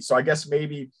NBC. So I guess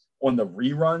maybe on the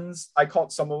reruns, I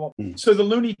caught some of them. So the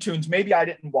Looney Tunes, maybe I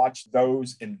didn't watch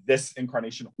those in this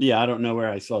incarnation. Yeah, I don't know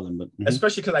where I saw them. But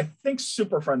especially because I think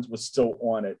Super Friends was still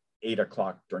on at 8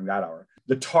 o'clock during that hour.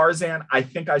 The Tarzan, I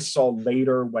think I saw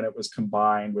later when it was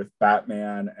combined with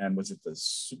Batman and was it the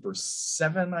Super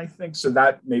 7, I think? So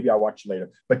that maybe I watched later.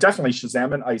 But definitely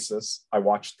Shazam and ISIS, I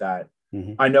watched that.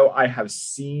 I know I have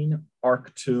seen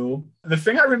Arc 2. The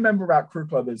thing I remember about Crew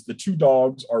Club is the 2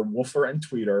 dogs are Woofer and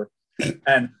Tweeter.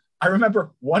 And I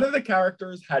remember one of the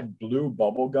characters had blue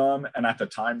bubble gum. And at the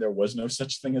time, there was no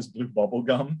such thing as blue bubble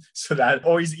gum. So that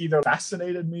always either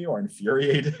fascinated me or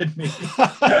infuriated me.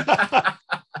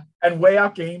 And Way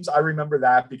Out Games, I remember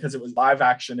that because it was live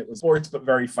action. It was sports, but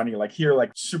very funny. Like here,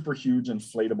 like super huge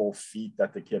inflatable feet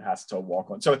that the kid has to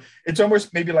walk on. So it's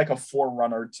almost maybe like a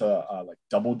forerunner to like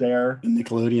Double Dare.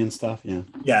 Nickelodeon stuff, yeah.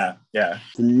 Yeah.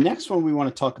 The next one we want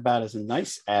to talk about is a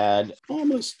nice ad,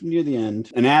 almost near the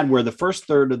end. An ad where the first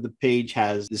third of the page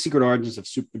has the secret origins of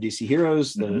Super DC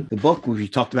Heroes, the book which we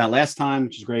talked about last time,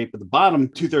 which is great. But the bottom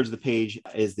 2/3 of the page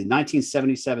is the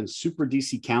 1977 Super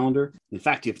DC calendar. In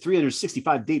fact, you have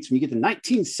 365 dates. When you get the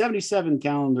 1977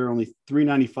 calendar, only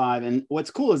 $3.95. And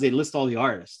what's cool is they list all the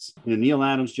artists. Neil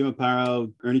Adams, Jim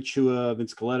Aparo, Ernie Chua,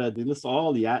 Vince Coletta. They list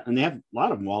all and they have a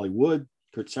lot of them. Wally Wood,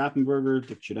 Kurt Schaffenberger,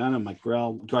 Dick Giordano, Mike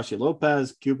Grell, Garcia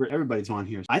Lopez, Kubert, everybody's on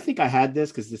here. I think I had this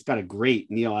because it's got a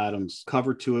great Neil Adams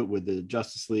cover to it with the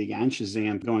Justice League and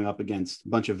Shazam going up against a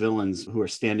bunch of villains who are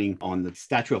standing on the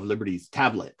Statue of Liberty's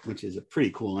tablet, which is a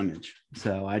pretty cool image.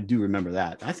 So I do remember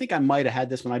that. I think I might have had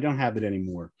this one. I don't have it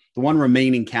anymore. The one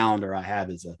remaining calendar I have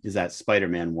is that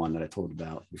Spider-Man one that I told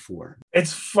about before.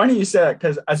 It's funny you say that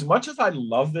because as much as I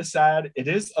love this ad, it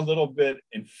is a little bit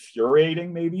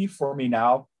infuriating maybe for me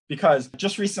now. Because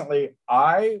just recently,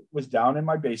 I was down in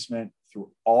my basement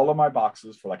through all of my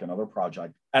boxes for like another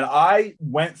project. And I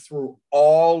went through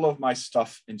all of my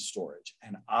stuff in storage.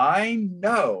 And I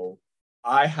know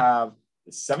I have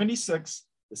the 76,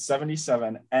 the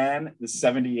 77, and the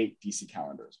 78 DC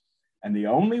calendars. And the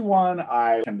only one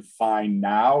I can find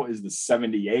now is the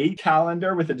 78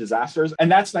 calendar with the disasters.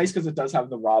 And that's nice because it does have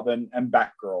the Robin and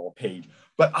Batgirl page.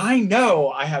 But I know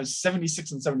I have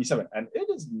 76 and 77, and it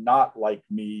is not like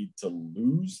me to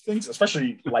lose things,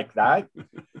 especially like that.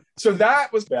 So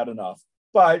that was bad enough.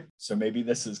 But so maybe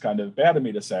this is kind of bad of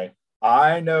me to say.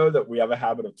 I know that we have a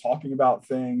habit of talking about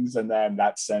things and then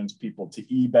that sends people to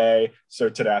eBay. So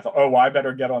today I thought, oh, well, I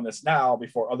better get on this now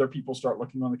before other people start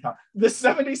looking on the calendar. The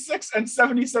 76 and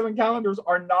 77 calendars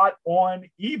are not on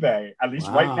eBay, at least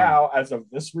right now, as of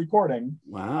this recording.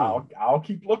 Wow. I'll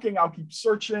keep looking. I'll keep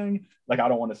searching. Like, I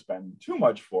don't want to spend too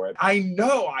much for it. I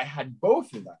know I had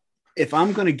both of them. If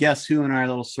I'm going to guess who in our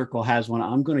little circle has one,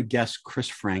 I'm going to guess Chris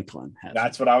Franklin has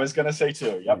That's what I was going to say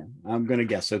too. Yep. Yeah, I'm going to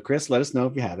guess. So Chris, let us know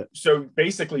if you have it. So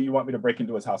basically you want me to break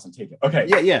into his house and take it. Okay.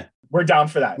 Yeah. We're down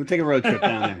for that. We'll take a road trip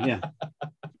down there. Yeah.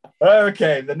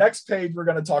 Okay. The next page we're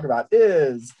going to talk about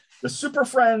is the Super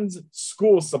Friends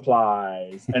School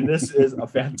Supplies. And this is a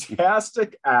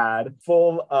fantastic ad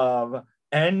full of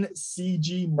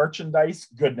NCG merchandise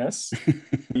goodness.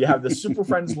 You have the Super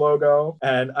Friends logo,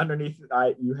 and underneath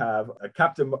that you have a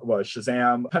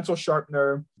Shazam pencil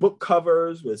sharpener, book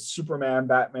covers with Superman,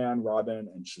 Batman, Robin,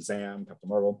 and Shazam, Captain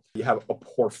Marvel. You have a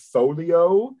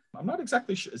portfolio. I'm not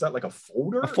exactly sure. Is that like a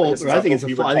folder? A folder. I think it's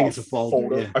a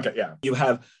folder. Yeah. Okay, yeah. You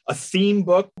have a theme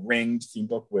book, ringed theme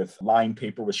book with lined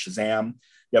paper with Shazam.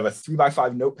 You have a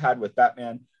 3x5 notepad with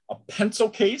Batman, a pencil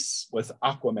case with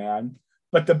Aquaman.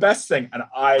 But the best thing, and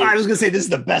I was going to say, this is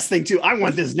the best thing too. I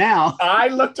want this now. I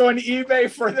looked on eBay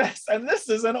for this, and this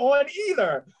isn't on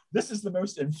either. This is the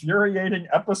most infuriating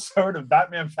episode of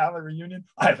Batman Family Reunion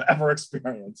I've ever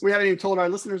experienced. We haven't even told our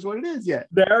listeners what it is yet.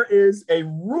 There is a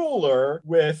ruler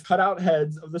with cutout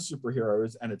heads of the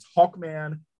superheroes, and it's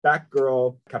Hawkman,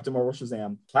 Batgirl, Captain Marvel,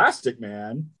 Shazam, Plastic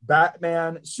Man,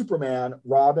 Batman, Superman,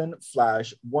 Robin,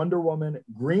 Flash, Wonder Woman,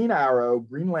 Green Arrow,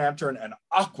 Green Lantern, and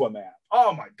Aquaman.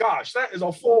 Oh my gosh, that is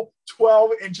a full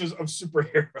 12 inches of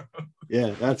superhero.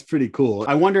 Yeah, that's pretty cool.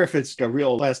 I wonder if it's a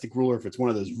real plastic ruler, if it's one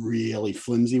of those really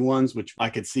flimsy ones, which I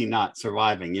could see not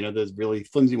surviving. You know, those really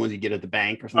flimsy ones you get at the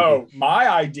bank or something. Oh, my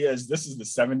idea is this is the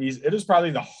 70s. It is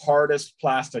probably the hardest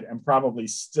plastic and probably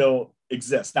still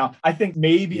exists. Now, I think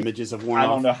maybe images have worn off. I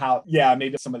don't know how. Yeah,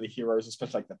 maybe some of the heroes,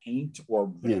 especially like the paint or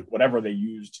whatever they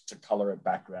used to color it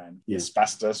back then,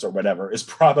 asbestos or whatever, is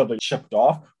probably chipped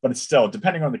off. But it's still,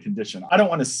 depending on the condition, I don't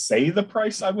want to say the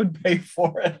price I would pay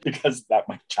for it because that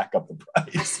might jack up the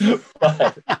price.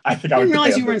 But I think I didn't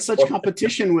realize you were in such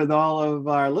competition with all of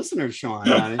our listeners, Sean.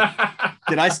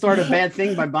 Did I start a bad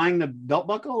thing by buying the belt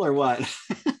buckle or what?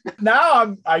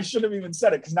 Now I should have even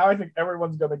said it because now I think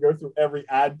everyone's going to go through every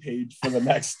ad page for the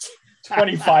next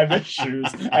 25 issues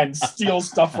and steal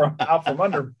stuff out from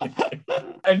under me.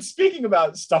 And speaking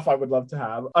about stuff I would love to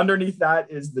have, underneath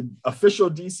that is the official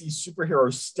DC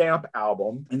superhero stamp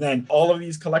album. And then all of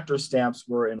these collector stamps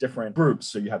were in different groups.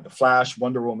 So you had the Flash,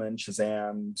 Wonder Woman,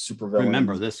 Shazam, Supervillain.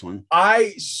 Remember this one.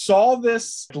 I saw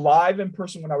this live in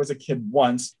person when I was a kid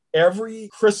once. Every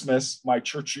Christmas, my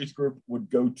church youth group would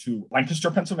go to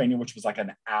Lancaster, Pennsylvania, which was like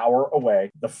an hour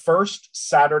away. The first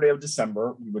Saturday of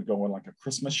December, we would go on like a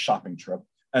Christmas shopping trip.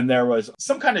 And there was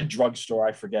some kind of drugstore.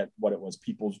 I forget what it was,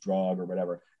 People's Drug or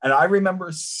whatever. And I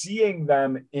remember seeing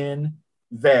them in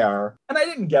there. And I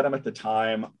didn't get them at the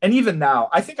time. And even now,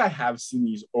 I think I have seen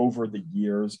these over the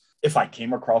years. If I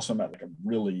came across them at like a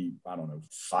really, I don't know,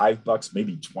 $5,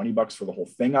 maybe $20 for the whole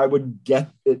thing, I would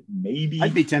get it maybe.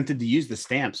 I'd be tempted to use the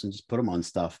stamps and just put them on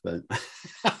stuff, but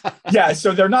yeah,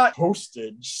 so they're not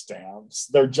postage stamps.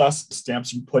 They're just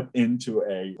stamps you put into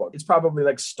a book. It's probably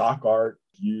like stock art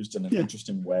used in an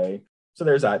interesting way. So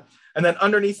there's that. And then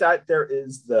underneath that, there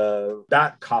is the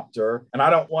Batcopter. And I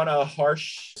don't want to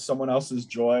harsh someone else's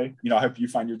joy. You know, I hope you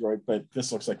find your joy, but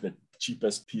this looks like the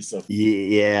cheapest piece of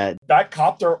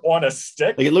Batcopter on a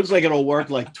stick. Like it looks like it'll work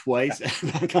like twice.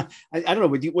 I don't know.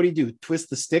 What do you do? Twist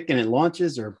the stick and it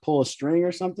launches or pull a string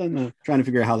or something? I'm trying to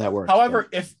figure out how that works. However,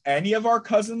 if any of our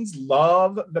cousins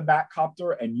love the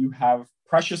Batcopter and you have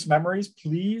precious memories,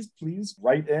 please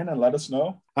write in and let us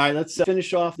know. All right, let's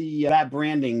finish off the Bat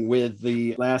branding with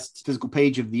the last physical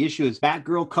page of the issue is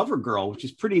Batgirl Cover Girl, which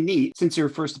is pretty neat. Since her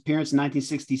first appearance in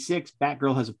 1966,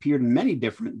 Batgirl has appeared in many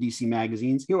different DC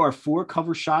magazines. Here are 4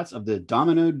 cover shots of the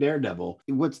Domino Daredevil.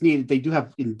 What's neat, they do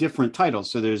have in different titles.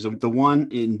 So there's the one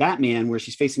in Batman where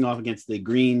she's facing off against the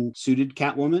green suited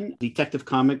Catwoman. Detective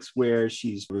Comics where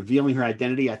she's revealing her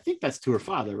identity. I think that's to her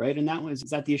father, right? And that one is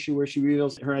that the issue where she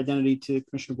reveals her identity to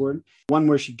Commissioner Gordon? One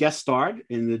where she guest starred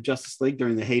in the Justice League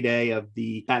during the heyday of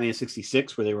the Batman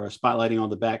 66, where they were spotlighting all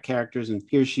the Bat characters. And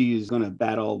here she is going to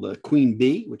battle the Queen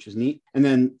Bee, which is neat. And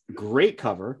then great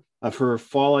cover of her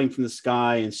falling from the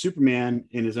sky and Superman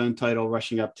in his own title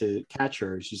rushing up to catch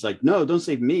her. She's like, no, don't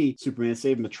save me, Superman,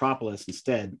 save Metropolis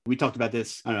instead. We talked about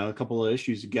this, I don't know, a couple of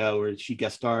issues ago where she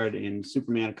guest starred in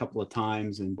Superman a couple of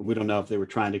times, and we don't know if they were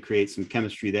trying to create some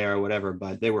chemistry there or whatever,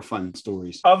 but they were fun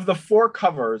stories. Of the 4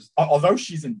 covers, although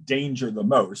she's in danger the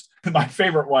most, my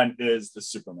favorite one is the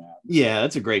Superman. Yeah,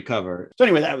 that's a great cover. So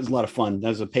anyway, that was a lot of fun. That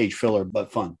was a page filler,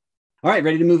 but fun. All right,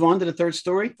 ready to move on to the third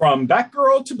story? From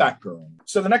Batgirl to Batgirl.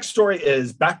 So the next story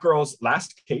is Batgirl's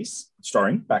Last Case,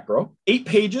 starring Batgirl. 8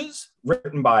 pages,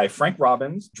 written by Frank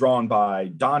Robbins, drawn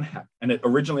by Don Heck. And it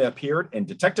originally appeared in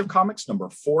Detective Comics number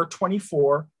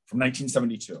 424 from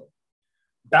 1972.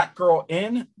 Batgirl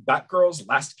in Batgirl's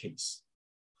Last Case.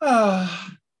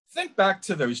 Think back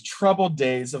to those troubled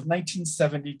days of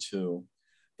 1972.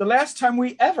 The last time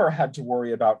we ever had to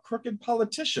worry about crooked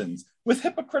politicians with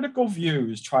hypocritical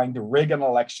views trying to rig an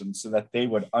election so that they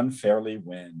would unfairly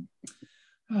win.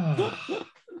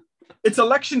 It's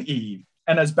election eve,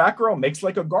 and as Batgirl makes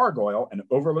like a gargoyle and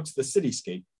overlooks the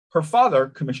cityscape, her father,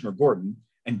 Commissioner Gordon,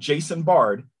 and Jason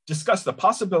Bard discuss the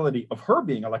possibility of her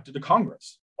being elected to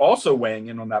Congress. Also weighing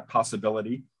in on that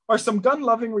possibility are some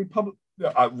gun-loving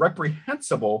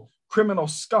reprehensible criminal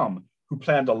scum who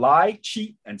plan to lie,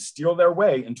 cheat, and steal their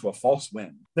way into a false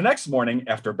win. The next morning,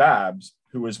 after Babs,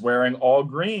 who is wearing all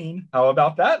green, how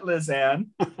about that, Liz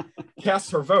Ann,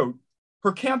 casts her vote,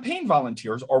 her campaign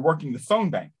volunteers are working the phone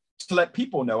bank to let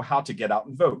people know how to get out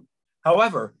and vote.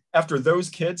 However, after those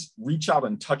kids reach out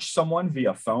and touch someone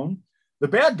via phone, the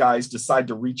bad guys decide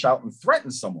to reach out and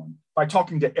threaten someone by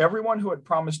talking to everyone who had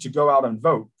promised to go out and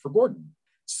vote for Gordon.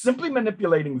 Simply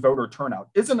manipulating voter turnout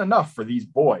isn't enough for these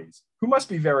boys, who must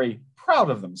be very proud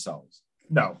of themselves.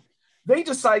 No, they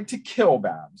decide to kill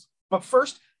Babs, but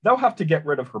first they'll have to get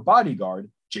rid of her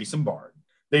bodyguard, Jason Bard.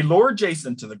 They lure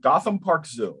Jason to the Gotham Park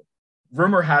Zoo.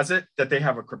 Rumor has it that they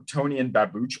have a Kryptonian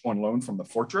babooch on loan from the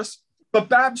fortress, but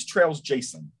Babs trails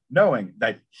Jason, knowing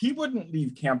that he wouldn't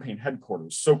leave campaign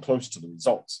headquarters so close to the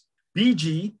results.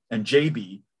 BG and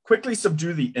JB quickly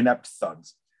subdue the inept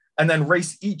thugs, and then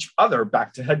race each other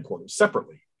back to headquarters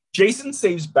separately. Jason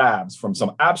saves Babs from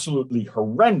some absolutely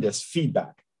horrendous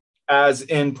feedback, as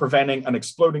in preventing an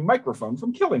exploding microphone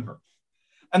from killing her,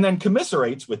 and then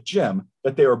commiserates with Jim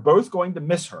that they are both going to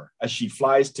miss her as she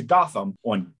flies to Gotham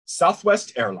on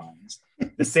Southwest Airlines,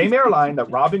 the same airline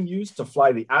that Robin used to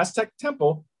fly the Aztec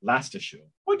Temple last issue.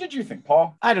 What did you think,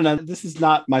 Paul? I don't know. This is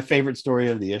not my favorite story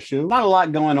of the issue. Not a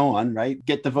lot going on, right?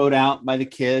 Get the vote out by the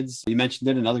kids. You mentioned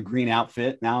it, another green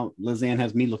outfit. Now Liz Ann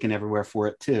has me looking everywhere for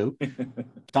it too.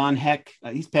 Don Heck,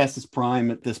 he's past his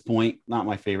prime at this point. Not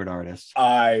my favorite artist.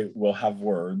 I will have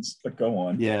words, but go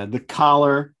on. Yeah, the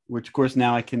collar, which of course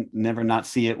now I can never not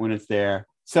see it when it's there.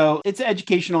 So it's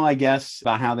educational, I guess,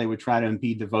 about how they would try to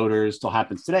impede the voters. Still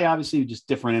happens today, obviously, just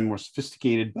different and more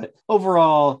sophisticated. But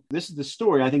overall, this is the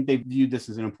story. I think they viewed this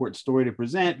as an important story to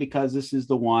present because this is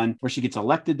the one where she gets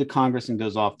elected to Congress and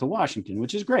goes off to Washington,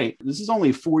 which is great. This is only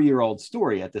a 4-year-old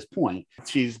story at this point.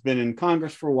 She's been in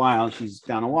Congress for a while. She's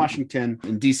down in Washington.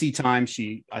 In DC time,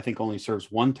 she, I think, only serves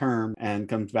 1 term and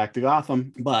comes back to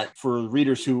Gotham. But for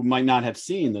readers who might not have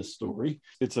seen this story,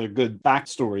 it's a good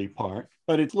backstory part.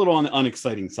 But it's a little on the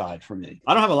unexciting side for me.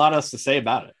 I don't have a lot else to say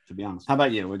about it, to be honest. How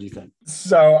about you? What do you think?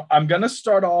 So I'm going to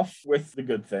start off with the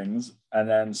good things and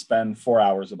then spend 4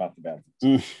 hours about the bad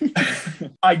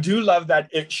things. I do love that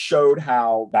it showed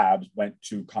how Babs went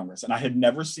to Congress. And I had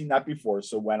never seen that before.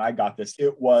 So when I got this,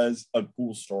 it was a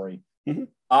cool story. Mm-hmm.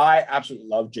 I absolutely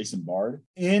love Jason Bard.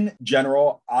 In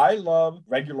general, I love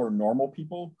regular, normal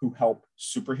people who help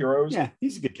superheroes. Yeah,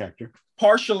 he's a good character.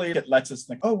 Partially, it lets us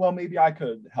think, oh, well, maybe I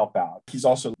could help out. He's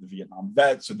also the Vietnam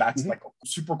vet, so that's like a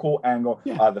super cool angle.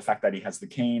 Yeah. The fact that he has the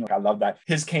cane, I love that.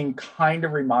 His cane kind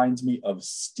of reminds me of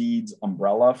Steed's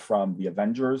umbrella from The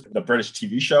Avengers, the British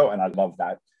TV show, and I love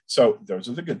that. So those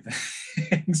are the good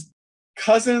things.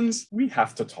 Cousins, we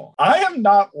have to talk. I am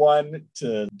not one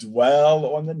to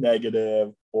dwell on the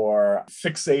negative or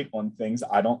fixate on things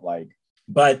I don't like,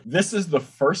 but this is the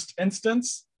first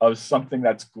instance of something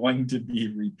that's going to be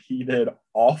repeated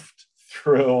oft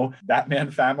through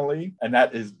Batman family, and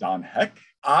that is Don Heck.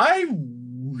 I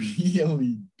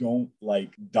really don't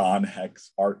like Don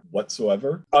Heck's art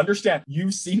whatsoever. Understand,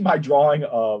 you've seen my drawing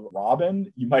of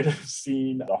Robin. You might have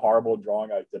seen the horrible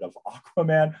drawing I did of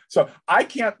Aquaman. So I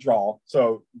can't draw.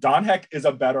 So Don Heck is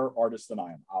a better artist than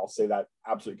I am. I'll say that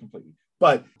absolutely completely.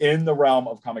 But in the realm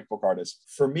of comic book artists,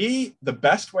 for me, the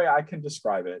best way I can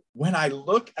describe it, when I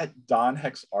look at Don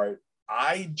Heck's art,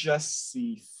 I just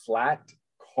see flat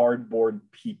cardboard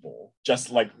people just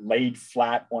like laid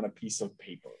flat on a piece of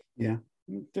paper. Yeah,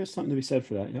 there's something to be said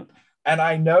for that. Yeah. And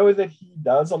I know that he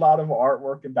does a lot of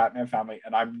artwork in Batman Family,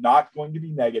 and I'm not going to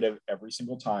be negative every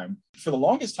single time. For the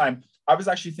longest time, I was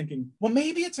actually thinking, well,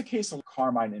 maybe it's a case of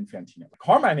Carmine Infantino.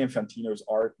 Carmine Infantino's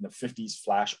art in the 50s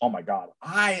Flash, oh my God,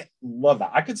 I love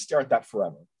that. I could stare at that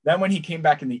forever. Then when he came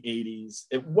back in the 80s,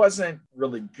 it wasn't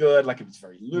really good. Like, it was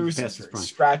very loose, it was very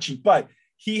scratchy, but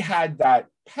he had that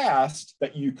past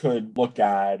that you could look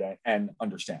at and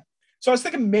understand. So I was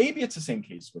thinking maybe it's the same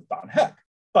case with Don Heck.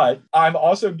 But I'm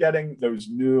also getting those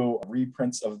new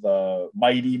reprints of the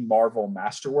mighty Marvel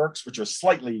Masterworks, which are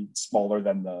slightly smaller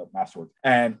than the Masterworks.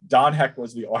 And Don Heck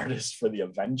was the artist for the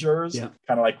Avengers, kind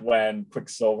of like when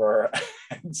Quicksilver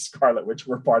and Scarlet Witch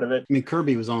were part of it. I mean,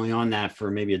 Kirby was only on that for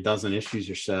maybe a dozen issues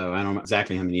or so. I don't know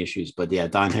exactly how many issues, but yeah,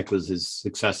 Don Heck was his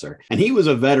successor. And he was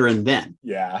a veteran then.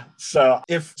 Yeah. So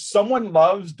if someone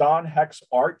loves Don Heck's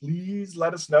art, please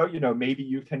let us know. Maybe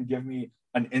you can give me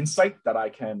an insight that I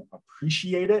can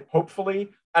appreciate it, hopefully.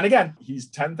 And again,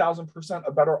 he's 10,000%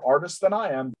 a better artist than I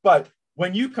am. But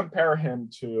when you compare him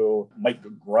to Mike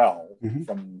Grell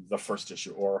from the first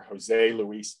issue, or Jose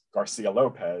Luis Garcia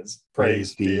Lopez,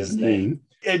 praise be his name,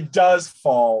 it does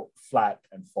fall flat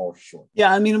and fall short.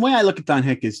 Yeah, I mean, the way I look at Don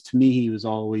Heck is, to me, he was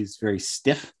always very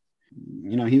stiff.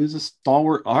 He was a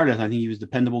stalwart artist. I think he was a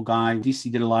dependable guy. DC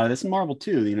did a lot of this, and Marvel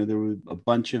too. There were a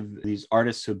bunch of these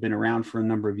artists who have been around for a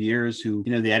number of years who,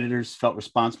 the editors felt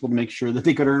responsible to make sure that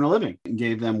they could earn a living and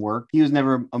gave them work. He was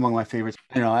never among my favorites.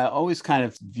 I always kind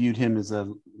of viewed him as a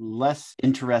less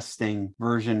interesting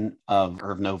version of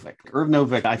Irv Novick. Irv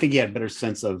Novick, I think he had a better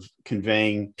sense of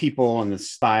conveying people and the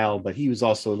style, but he was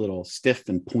also a little stiff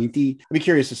and pointy. I'd be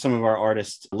curious if some of our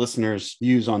artist listeners'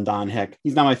 views on Don Heck.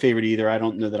 He's not my favorite either. I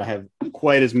don't know that I have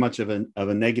quite as much of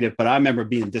a negative, but I remember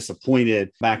being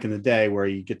disappointed back in the day where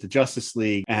you get to Justice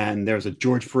League and there's a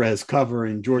George Perez cover,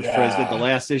 and George Perez did the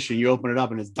last issue, and you open it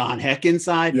up and it's Don Heck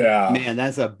inside. Man,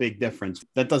 that's a big difference.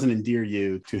 That doesn't endear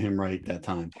you to him right at that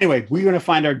time. Anyway, we're going to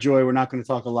find our joy. We're not going to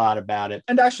talk a lot about it.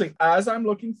 And actually, as I'm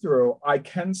looking through, I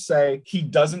can say he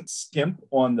doesn't skimp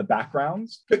on the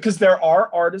backgrounds, because there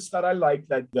are artists that I like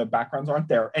that the backgrounds aren't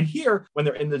there. And here, when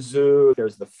they're in the zoo,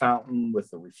 there's the fountain with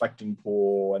the reflecting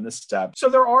pool and the steps. So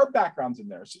there are backgrounds in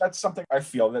there. So that's something I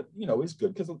feel that, is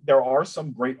good, because there are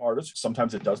some great artists.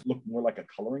 Sometimes it does look more like a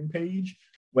coloring page.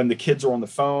 When the kids are on the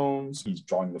phones, he's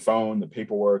drawing the phone, the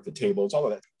paperwork, the tables, all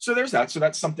of that. So there's that. So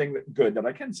that's something good that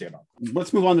I can say about it.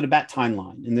 Let's move on to the Bat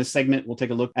timeline. In this segment, we'll take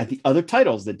a look at the other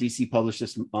titles that DC published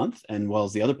this month, and well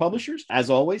as the other publishers. As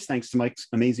always, thanks to Mike's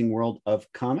Amazing World of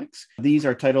Comics. These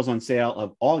are titles on sale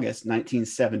of August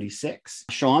 1976.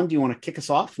 Sean, do you want to kick us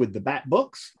off with the Bat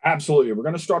books? Absolutely. We're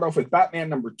going to start off with Batman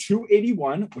number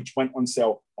 281, which went on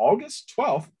sale August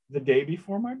 12th, the day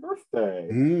before my birthday.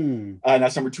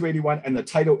 That's number 281. And the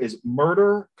title is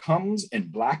Murder Comes in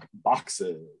Black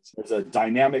Boxes. There's a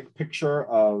dynamic picture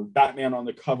of Batman on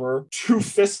the cover,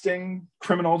 two-fisting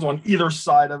criminals on either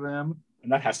side of him.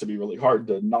 And that has to be really hard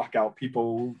to knock out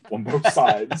people on both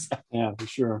sides. Yeah, for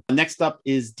sure. Next up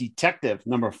is Detective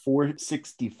number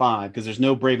 465, because there's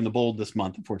no Brave and the Bold this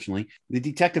month, unfortunately. The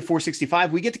Detective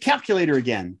 465, we get the calculator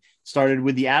again. Started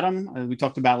with the Atom, we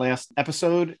talked about last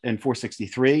episode, in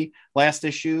 463. Last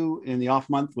issue in the off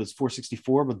month was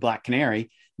 464 with Black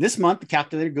Canary. This month, the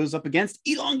calculator goes up against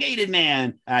Elongated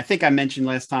Man. I think I mentioned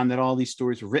last time that all these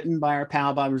stories were written by our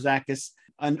pal Bob Rozakis.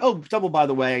 And double, by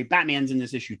the way, Batman's in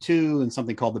this issue too, and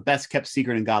something called The Best Kept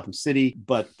Secret in Gotham City.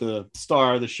 But the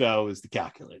star of the show is the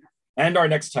calculator. And our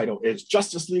next title is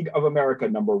Justice League of America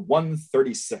number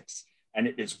 136. And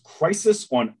it is Crisis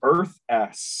on Earth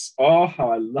S. Oh,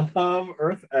 how I love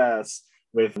Earth S.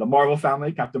 With the Marvel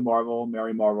family, Captain Marvel,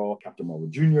 Mary Marvel, Captain Marvel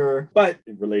Jr. But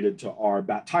related to our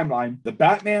Bat timeline, the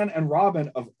Batman and Robin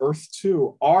of Earth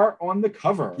 2 are on the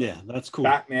cover. Yeah, that's cool.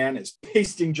 Batman is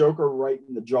pasting Joker right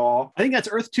in the jaw. I think that's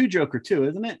Earth 2 Joker too,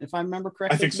 isn't it? If I remember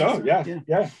correctly. I think so,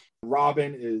 yeah.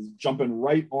 Robin is jumping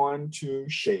right on to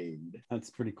Shade.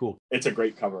 That's pretty cool. It's a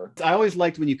great cover. I always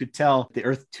liked when you could tell the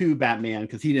Earth 2 Batman,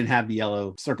 because he didn't have the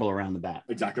yellow circle around the bat.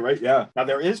 Exactly right, yeah. Now,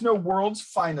 there is no World's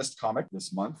Finest comic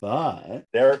this month. But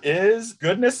there is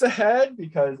goodness ahead,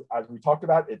 because as we talked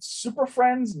about, it's Super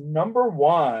Friends number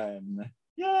 1.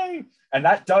 Yay! And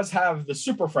that does have the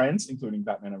Super Friends, including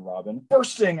Batman and Robin,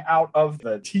 bursting out of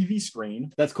the TV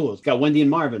screen. That's cool. It's got Wendy and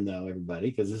Marvin, though, everybody,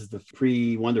 because this is the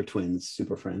pre-Wonder Twins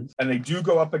Super Friends. And they do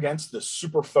go up against the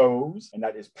Super Foes, and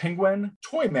that is Penguin,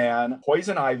 Toyman,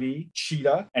 Poison Ivy,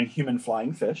 Cheetah, and Human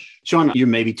Flying Fish. Sean, you're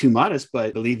maybe too modest, but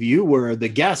I believe you were the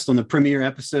guest on the premiere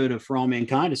episode of For All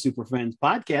Mankind, a Super Friends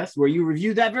podcast, where you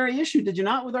reviewed that very issue, did you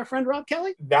not, with our friend Rob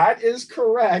Kelly? That is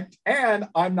correct. And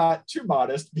I'm not too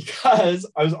modest, because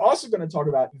I was also going going to talk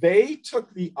about, they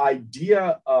took the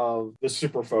idea of the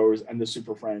Super Foes and the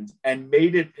Super Friends and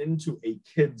made it into a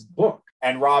kid's book.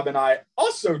 And Rob and I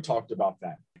also talked about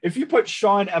that. If you put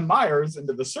Sean M. Myers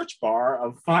into the search bar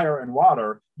of Fire and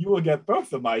Water, you will get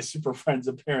both of my Super Friends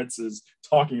appearances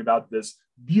talking about this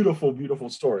beautiful, beautiful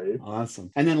story.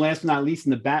 Awesome. And then last but not least, in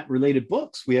the Bat-related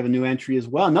books, we have a new entry as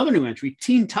well. Another new entry,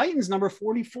 Teen Titans number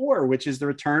 44, which is the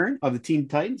return of the Teen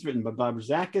Titans, written by Bob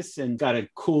Rozakis, and got a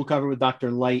cool cover with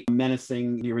Dr. Light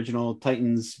menacing the original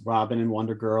Titans, Robin and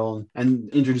Wonder Girl, and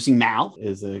introducing Mal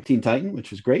as a Teen Titan,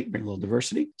 which was great, bring a little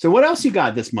diversity. So what else you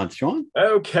got this month, Sean?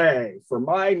 Okay, for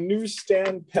my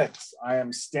newsstand picks, I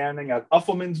am standing at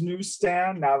Uffelman's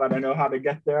newsstand now that I know how to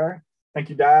get there. Thank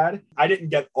you, Dad. I didn't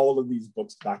get all of these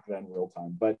books back then real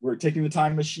time, but we're taking the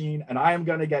time machine, and I am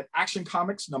going to get Action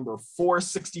Comics number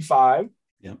 465.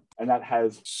 Yep. And that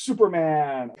has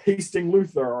Superman pasting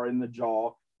Luthor in the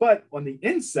jaw. But on the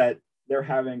inset, they're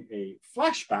having a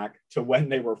flashback to when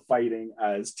they were fighting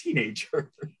as teenagers.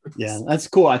 Yeah, that's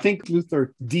cool. I think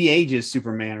Luthor de-ages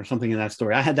Superman or something in that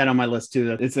story. I had that on my list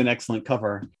too. It's an excellent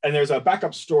cover. And there's a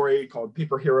backup story called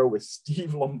Paper Hero with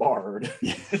Steve Lombard.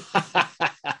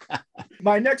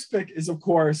 My next pick is, of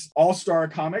course, All-Star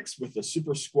Comics with the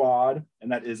Super Squad,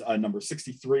 and that is number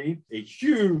 63, a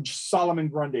huge Solomon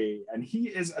Grundy, and he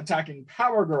is attacking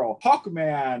Power Girl,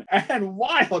 Hawkman, and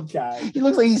Wildcat. He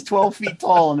looks like he's 12 feet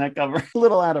tall in that cover, a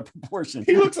little out of proportion.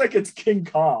 He looks like it's King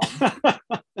Kong.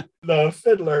 The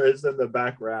fiddler is in the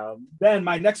background. Then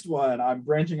my next one, I'm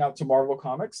branching out to Marvel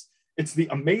Comics. It's the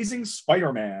Amazing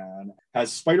Spider-Man.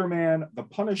 Has Spider-Man, the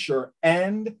Punisher,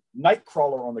 and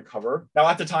Nightcrawler on the cover. Now,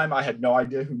 at the time, I had no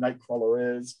idea who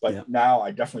Nightcrawler is, but now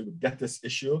I definitely would get this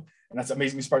issue. And that's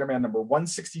Amazing Spider-Man number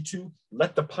 162,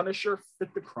 Let the Punisher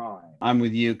Fit the Crime. I'm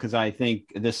with you because I think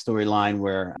this storyline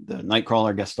where the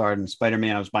Nightcrawler gets started in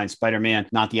Spider-Man, I was buying Spider-Man,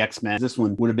 not the X-Men. This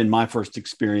one would have been my first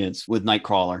experience with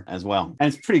Nightcrawler as well.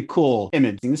 And it's pretty cool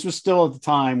image. This was still at the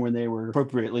time when they were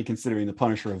appropriately considering the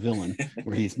Punisher a villain,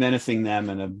 where he's menacing them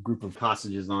and a group of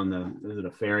hostages on is it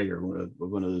a ferry or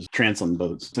one of those transom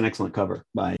boats. It's an excellent cover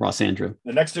by Ross Andrew.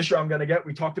 The next issue I'm going to get,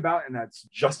 we talked about, and that's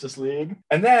Justice League.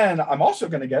 And then I'm also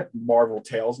going to get Marvel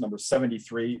Tales number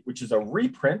 73, which is a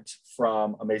reprint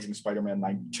from Amazing Spider-Man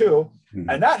 92,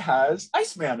 and that has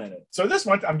Iceman in it. So this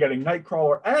month I'm getting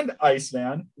Nightcrawler and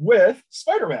Iceman with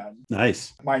Spider-Man.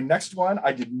 Nice. My next one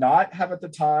I did not have at the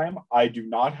time. I do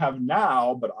not have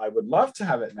now, but I would love to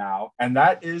have it now. And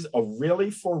that is a really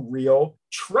for real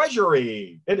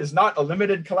Treasury. It is not a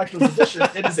limited collector's edition.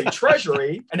 It is a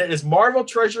Treasury, and it is Marvel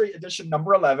Treasury edition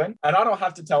number 11. And I don't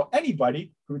have to tell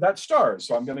anybody who that stars.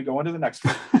 So I'm going to go into the next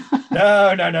one.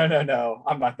 No.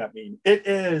 I'm not that mean. It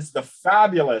is the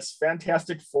fabulous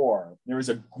Fantastic Four. There is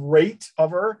a great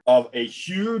cover of a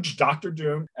huge Doctor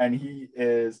Doom, and he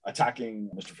is attacking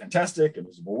Mr. Fantastic,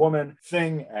 Invisible Woman,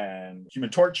 Thing, and Human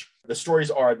Torch. The stories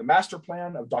are The Master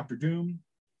Plan of Doctor Doom,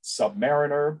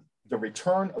 Submariner, The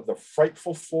Return of the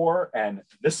Frightful Four, and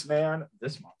This Man,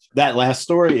 This Monster. That last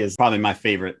story is probably my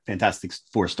favorite Fantastic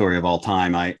Four story of all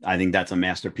time. I think that's a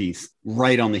masterpiece,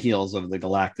 right on the heels of the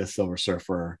Galactus Silver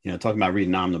Surfer. Talking about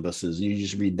reading omnibuses, you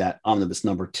just read that omnibus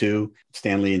number 2.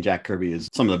 Stan Lee and Jack Kirby is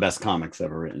some of the best comics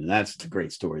ever written. That's a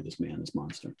great story, This Man, This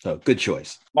Monster. So good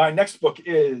choice. My next book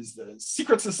is The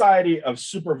Secret Society of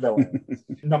Supervillains,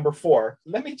 number 4.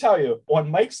 Let me tell you, on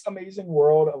Mike's Amazing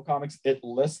World of Comics, it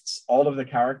lists all of the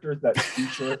characters that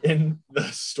feature in the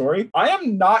story. I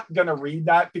am not going to read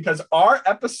that because our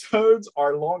episodes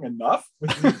are long enough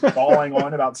with me bawling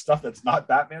on about stuff that's not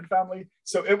Batman family.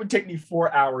 So it would take me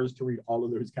 4 hours to read all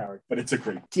of those characters, but it's a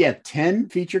great. Yeah, 10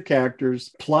 feature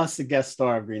characters plus a guest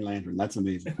star of Green Lantern. That's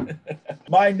amazing.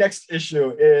 My next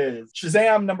issue is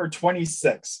Shazam number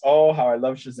 26. Oh, how I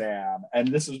love Shazam. And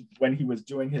this is when he was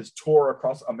doing his tour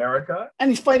across America. And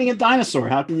he's fighting a dinosaur.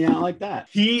 How can you not like that?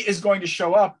 He is going to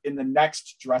show up in the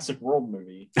next Jurassic World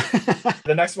movie.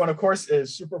 The next one, of course,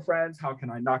 is Super Friends. How can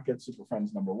I not get Super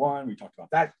Friends number 1? We talked about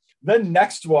that. The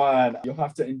next one, you'll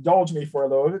have to indulge me for a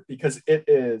little bit because it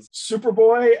is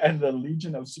Superboy and the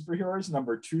Legion of Superheroes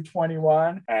number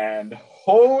 221. And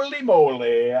holy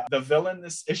moly, the villain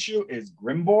this issue is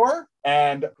Grimbor.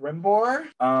 And Grimbor,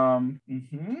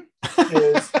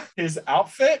 his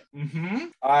outfit,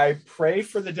 I pray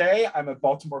for the day I'm at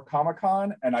Baltimore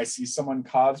Comic-Con and I see someone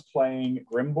cosplaying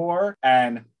Grimbor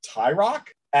and Tyrock.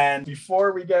 And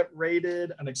before we get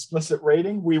rated an explicit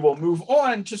rating, we will move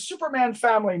on to Superman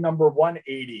Family number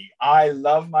 180. I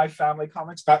love my family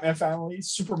comics, Batman family,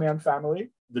 Superman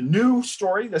family. The new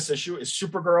story, this issue, is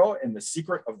Supergirl and the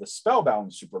Secret of the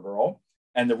Spellbound Supergirl.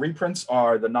 And the reprints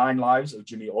are The 9 Lives of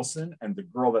Jimmy Olsen and The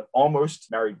Girl That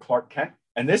Almost Married Clark Kent.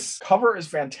 And this cover is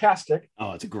fantastic.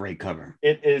 Oh, it's a great cover.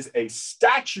 It is a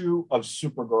statue of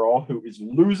Supergirl who is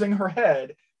losing her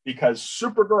head because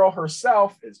Supergirl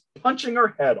herself is punching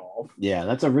her head off. Yeah,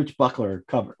 that's a Rich Buckler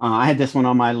cover. I had this one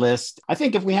on my list. I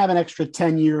think if we have an extra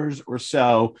 10 years or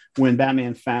so, when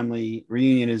Batman Family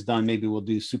Reunion is done, maybe we'll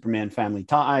do Superman Family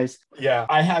Ties. Yeah,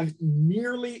 I have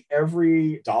nearly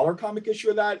every dollar comic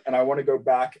issue of that, and I want to go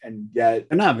back and get...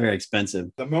 They're not very expensive.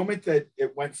 The moment that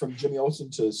it went from Jimmy Olsen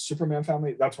to Superman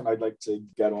Family, that's when I'd like to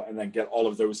get on and then get all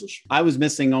of those issues. I was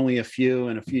missing only a few,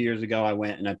 and a few years ago I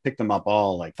went and I picked them up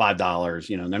all like $5,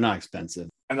 you know, they're not expensive.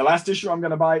 And the last issue I'm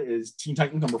going to buy is Teen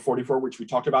Titans number 44, which we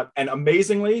talked about. And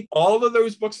amazingly, all of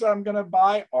those books that I'm going to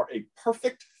buy are a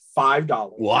perfect $5.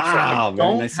 Wow. So I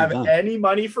don't have any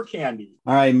money for candy.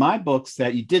 All right. My books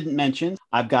that you didn't mention,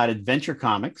 I've got Adventure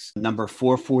Comics, number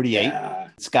 448. Yeah.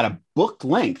 It's got a book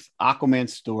length Aquaman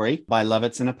story by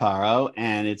Lovitz and Aparo,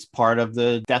 and it's part of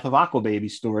the Death of Aquababy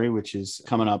story, which is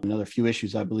coming up in another few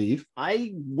issues, I believe.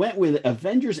 I went with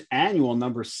Avengers Annual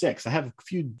number 6. I have a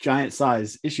few giant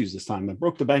size issues this time. I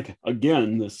broke the bank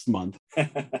again this month.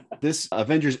 This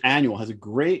Avengers Annual has a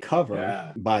great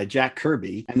cover by Jack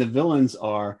Kirby, and the villains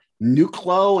are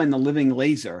Nuclo and the Living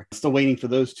Laser. Still waiting for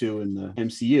those two in the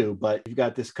MCU, but you've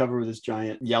got this cover with this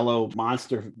giant yellow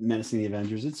monster menacing the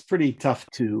Avengers. It's pretty tough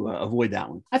to avoid that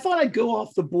one. I thought I'd go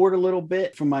off the board a little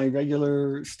bit from my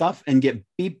regular stuff and get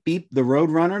Beep Beep the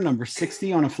Roadrunner number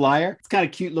 60 on a flyer. It's kind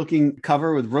of cute looking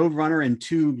cover with Roadrunner and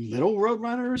two little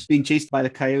Roadrunners being chased by the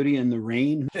coyote in the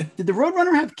rain. Did the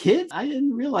Roadrunner have kids? I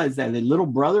didn't realize that. A little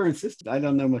brother and sister. I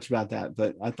don't know much about that,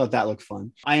 but I thought that looked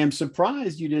fun. I am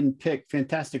surprised you didn't pick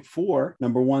Fantastic Four,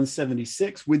 number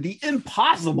 176, with the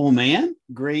Impossible Man.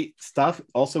 Great stuff.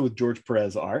 Also with George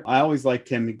Perez art. I always liked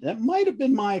him. That might have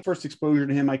been my first exposure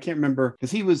to him. I can't remember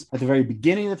because he was at the very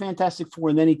beginning of the Fantastic Four,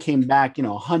 and then he came back,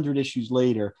 100 issues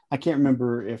later. I can't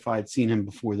remember if I'd seen him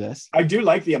before this. I do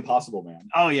like the Impossible Man.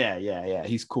 Oh, yeah.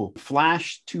 He's cool.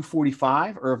 Flash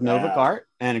 245, Irv Novick art,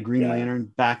 and a Green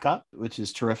Lantern backup, which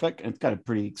is terrific. It's got a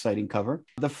pretty exciting cover.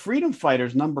 The Freedom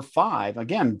Fighters, number 5.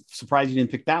 Again, surprised you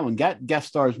didn't pick that one. Guest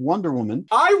stars Wonder Woman.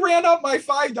 I ran up my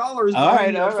 $5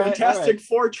 on Fantastic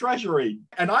Four Treasury,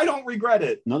 and I don't regret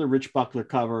it. Another Rich Buckler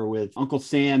cover with Uncle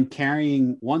Sam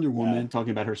carrying Wonder Woman,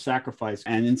 talking about her sacrifice.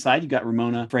 And inside, you got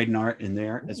Ramona Freidenart in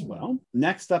there as well.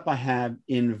 Next up, I have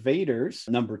Invaders,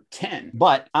 number 10.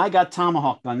 But I got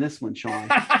tomahawked on this one, Sean.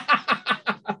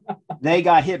 They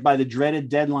got hit by the dreaded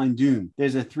Deadline Doom.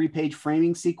 There's a 3-page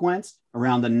framing sequence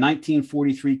around the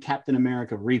 1943 Captain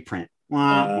America reprint.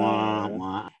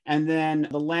 And then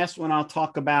the last one I'll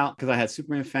talk about, because I had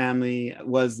Superman Family,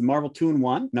 was the Marvel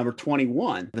 2-in-1, number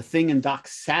 21, The Thing and Doc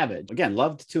Savage. Again,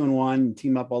 loved 2-in-1,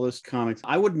 team up all those comics.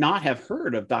 I would not have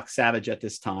heard of Doc Savage at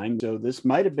this time, so this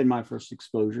might have been my first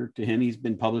exposure to him. He's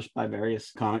been published by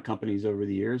various comic companies over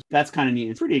the years. That's kind of neat.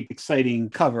 It's a pretty exciting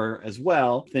cover as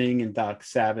well. Thing and Doc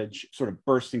Savage sort of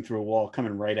bursting through a wall,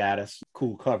 coming right at us.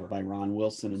 Cool cover by Ron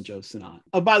Wilson and Joe Sinnott.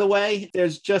 Oh, by the way,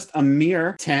 there's just a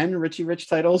mere 10 Richie Rich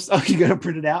titles. Oh, you got to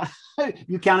print it out.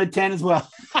 You counted 10 as well.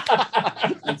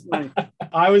 That's funny.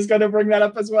 I was going to bring that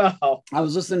up as well. I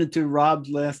was listening to Rob's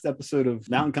last episode of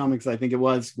Mountain Comics, I think it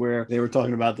was, where they were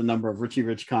talking about the number of Richie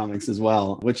Rich comics as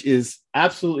well, which is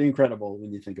absolutely incredible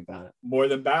when you think about it. More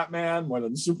than Batman, more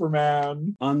than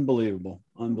Superman. Unbelievable.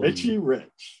 Richie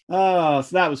Rich. Oh,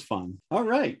 so that was fun. All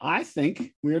right. I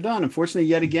think we are done. Unfortunately,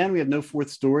 yet again, we have no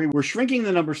fourth story. We're shrinking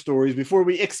the number of stories before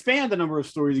we expand the number of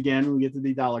stories again when we get to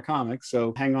the dollar comics.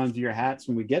 So hang on to your hats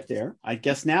when we get there. I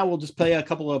guess now we'll just play a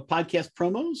couple of podcast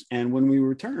promos. And when we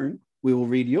return, we will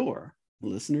read your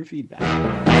listener feedback.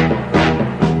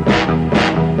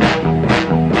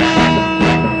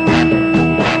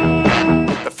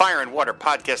 The Fire and Water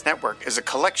Podcast Network is a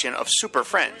collection of Super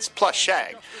Friends plus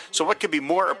Shag. So what could be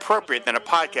more appropriate than a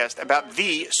podcast about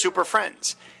the Super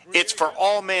Friends? It's For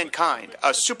All Mankind,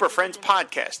 a Super Friends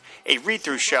podcast, a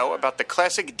read-through show about the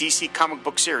classic DC comic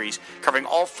book series, covering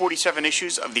all 47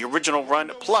 issues of the original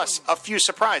run, plus a few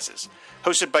surprises.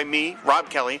 Hosted by me, Rob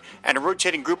Kelly, and a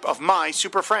rotating group of my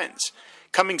Super Friends.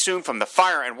 Coming soon from the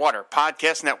Fire and Water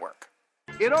Podcast Network.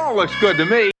 It all looks good to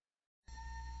me.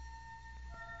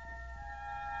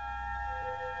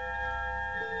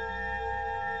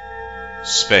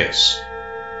 Space,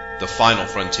 the final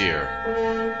frontier.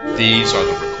 These are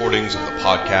the recordings of the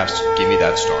podcast Gimme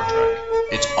That Star Trek.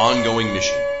 Its ongoing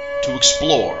mission, to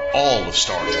explore all of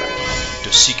Star Trek,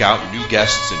 to seek out new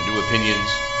guests and new opinions,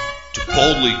 to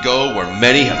boldly go where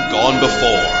many have gone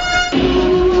before.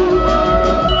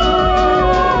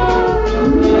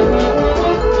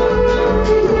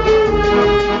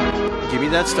 Gimme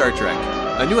That Star Trek,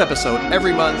 A new episode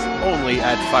every month, only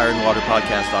at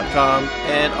fireandwaterpodcast.com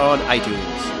and on iTunes.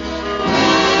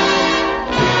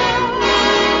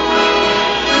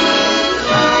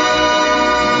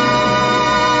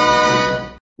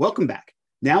 Welcome back.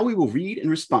 Now we will read and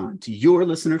respond to your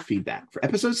listener feedback for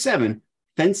episode 7,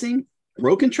 Fencing,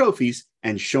 Broken Trophies,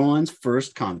 and Sean's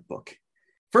first comic book.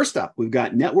 First up, we've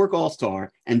got Network All-Star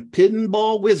and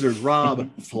pinball wizard Rob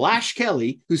Flash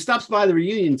Kelly, who stops by the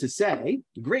reunion to say,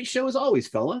 "Great show as always,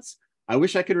 fellas. I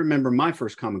wish I could remember my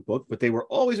first comic book, but they were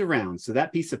always around, so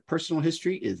that piece of personal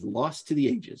history is lost to the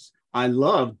ages. I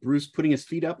loved Bruce putting his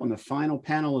feet up on the final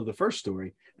panel of the first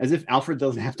story, as if Alfred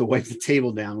doesn't have to wipe the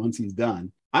table down once he's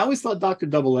done. I always thought Dr.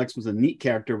 Double X was a neat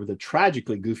character with a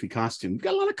tragically goofy costume." We've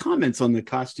got a lot of comments on the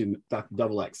costume, Dr.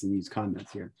 Double X, in these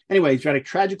comments here. Anyway, he's got a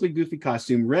tragically goofy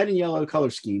costume. Red and yellow color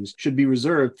schemes should be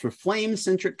reserved for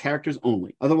flame-centric characters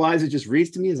only. Otherwise, it just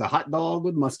reads to me as a hot dog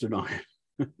with mustard on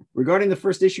it. Regarding the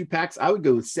first issue packs, I would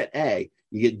go with set A.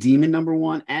 You get Demon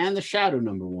 #1 and the Shadow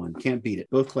 #1. Can't beat it.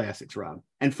 Both classics, Rob.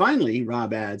 And finally,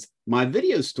 Rob adds, "My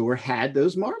video store had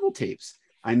those Marvel tapes.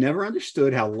 I never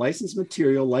understood how licensed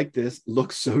material like this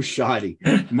looks so shoddy.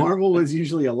 Marvel was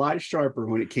usually a lot sharper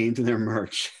when it came to their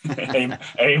merch."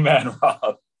 Amen,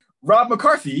 Rob. Rob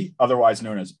McCarthy, otherwise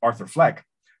known as Arthur Fleck,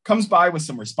 comes by with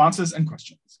some responses and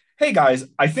questions. "Hey guys,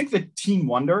 I think that Teen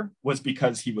Wonder was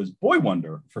because he was Boy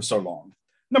Wonder for so long.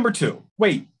 Number 2,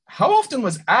 wait, how often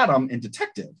was Adam in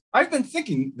Detective? I've been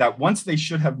thinking that once they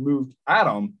should have moved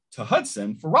Adam to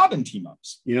Hudson for Robin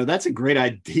team-ups." You know, that's a great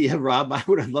idea, Rob. I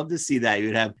would have loved to see that.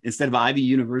 You'd have, instead of Ivy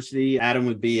University, Adam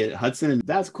would be at Hudson. And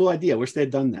that's a cool idea. I wish they'd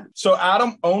done that. So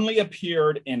Adam only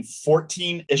appeared in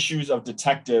 14 issues of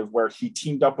Detective, where he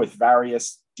teamed up with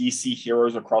various DC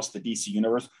heroes across the DC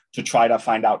universe to try to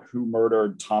find out who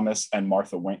murdered Thomas and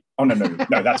Martha Wayne. Oh, no,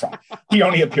 that's wrong. He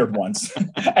only appeared once.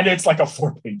 And it's like a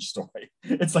 4-page story.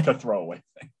 It's like a throwaway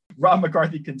thing. Rob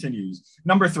McCarthy continues.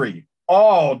 Number 3,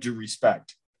 all due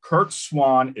respect, Kurt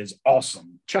Swan is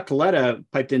awesome. Chuck Coletta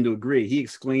piped in to agree. He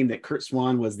exclaimed that Kurt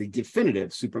Swan was the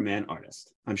definitive Superman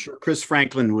artist. I'm sure Chris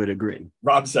Franklin would agree.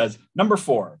 Rob says, number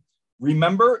 4,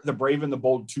 remember the Brave and the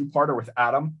Bold 2-parter with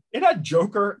Adam? It had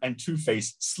Joker and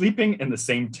Two-Face sleeping in the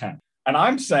same tent. And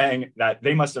I'm saying that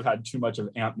they must have had too much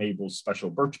of Aunt Mabel's special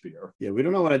birch beer. Yeah, we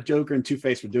don't know what a Joker and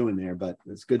Two-Face were doing there, but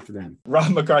it's good for them.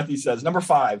 Rob McCarthy says, number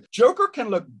 5, Joker can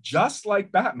look just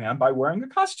like Batman by wearing a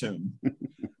costume.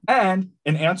 And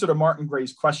in answer to Martin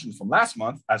Gray's question from last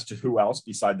month as to who else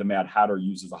beside the Mad Hatter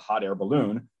uses a hot air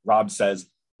balloon, Rob says,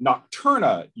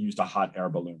 Nocturna used a hot air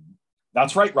balloon.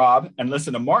 That's right, Rob, and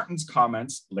listen to Martin's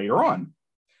comments later on.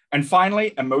 And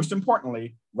finally, and most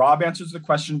importantly, Rob answers the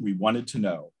question we wanted to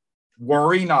know.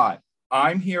 Worry not.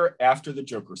 I'm here after the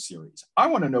Joker series. I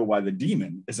want to know why the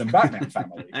demon is in Batman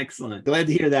Family. Excellent. Glad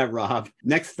to hear that, Rob.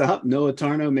 Next up, Noah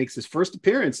Tarno makes his first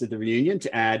appearance at the reunion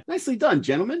to add, "Nicely done,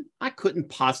 gentlemen. I couldn't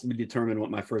possibly determine what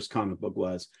my first comic book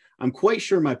was. I'm quite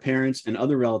sure my parents and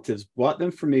other relatives bought them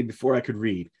for me before I could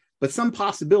read. But some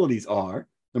possibilities are,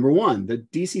 number 1, the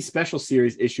DC Special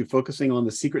Series issue focusing on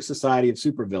the secret society of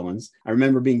supervillains. I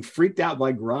remember being freaked out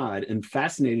by Grodd and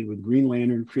fascinated with Green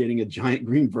Lantern creating a giant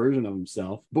green version of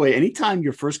himself. Boy, anytime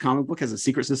your first comic book has a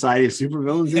secret society of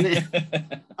supervillains in it,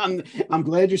 I'm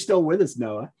glad you're still with us,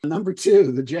 Noah. Number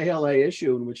 2, the JLA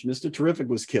issue in which Mr. Terrific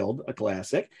was killed, a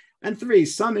classic. And 3,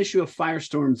 some issue of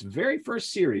Firestorm's very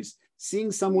first series.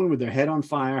 Seeing someone with their head on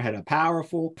fire had a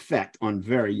powerful effect on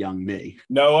very young me."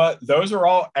 Noah, those are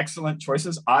all excellent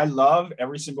choices. I love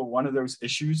every single one of those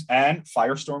issues, and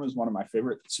Firestorm is one of my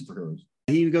favorite superheroes.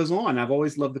 He goes on, "I've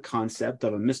always loved the concept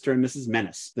of a Mr. and Mrs.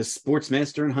 Menace, the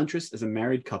Sportsmaster and Huntress as a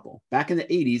married couple. Back in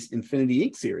the 80s Infinity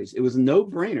Inc. series, it was a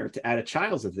no-brainer to add a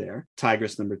child of there,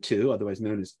 Tigress number 2, otherwise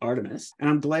known as Artemis, and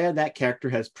I'm glad that character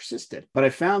has persisted. But I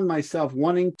found myself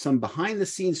wanting some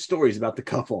behind-the-scenes stories about the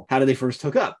couple. How did they first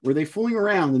hook up? Were they fooling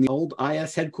around in the old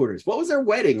IS headquarters? What was their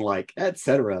wedding like?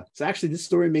 Etc. So actually, this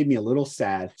story made me a little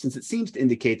sad, since it seems to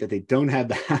indicate that they don't have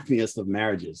the happiest of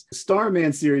marriages. The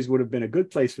Starman series would have been a good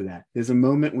place for that. There's a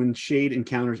moment when Shade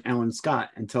encounters Alan Scott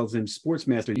and tells him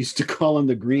Sportsmaster used to call him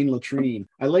the Green Latrine.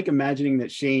 I like imagining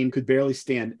that Shane could barely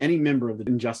stand any member of the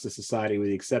Injustice Society with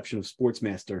the exception of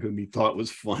Sportsmaster, whom he thought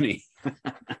was funny.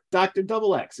 Dr.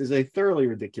 Double X is a thoroughly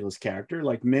ridiculous character,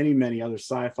 like many, many other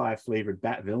sci-fi flavored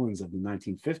Bat villains of the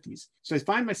 1950s. So I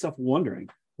find myself wondering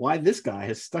why this guy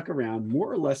has stuck around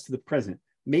more or less to the present,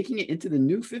 making it into the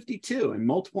New 52 and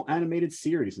multiple animated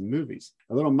series and movies.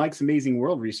 A little Mike's Amazing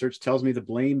World research tells me the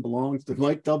blame belongs to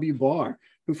Mike W. Barr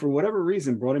who for whatever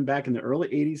reason brought him back in the early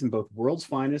 80s in both World's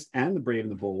Finest and The Brave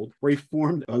and the Bold, where he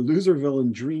formed a loser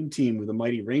villain dream team with a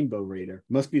mighty Rainbow Raider.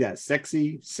 Must be that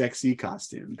sexy, sexy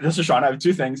costume. This is Sean. I have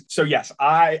two things. So yes,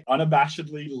 I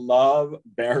unabashedly love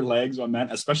bare legs on men,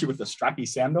 especially with the strappy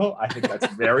sandal. I think that's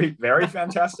very, very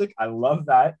fantastic. I love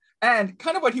that. And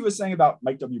kind of what he was saying about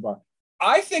Mike W. Barr.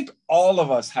 I think all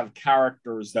of us have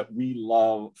characters that we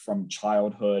love from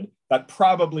childhood that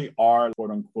probably are quote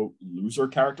unquote loser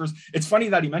characters. It's funny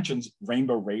that he mentions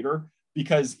Rainbow Raider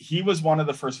because he was one of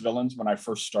the first villains when I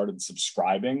first started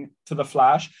subscribing to The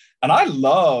Flash. And I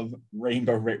love Roy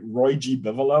G.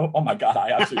 Bivolo. Oh my God, I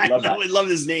absolutely love that. I love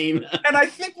his name. And I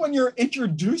think when you're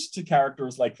introduced to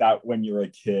characters like that when you're a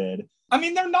kid, I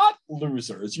mean, they're not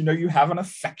losers. You know, you have an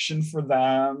affection for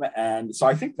them. And so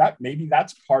I think that maybe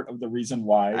that's part of the reason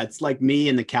why. That's like me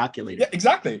and the calculator. Yeah,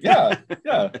 exactly. Yeah.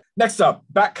 Yeah. Next up,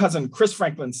 Bat Cousin Chris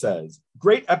Franklin says,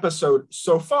 great episode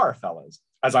so far, fellas,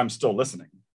 as I'm still listening.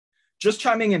 Just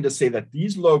chiming in to say that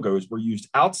these logos were used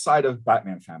outside of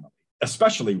Batman family,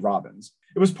 especially Robin's.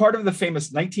 It was part of the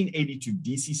famous 1982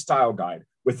 DC style guide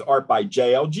with art by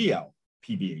JLGL,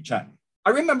 PBHN. I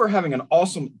remember having an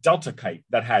awesome Delta kite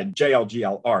that had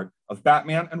JLGL art of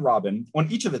Batman and Robin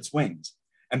on each of its wings.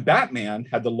 And Batman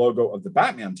had the logo of the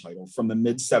Batman title from the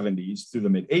mid-70s through the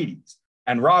mid-80s.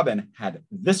 And Robin had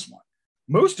this one.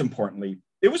 Most importantly,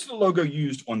 it was the logo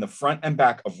used on the front and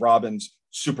back of Robin's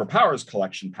Superpowers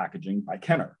collection packaging by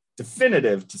Kenner.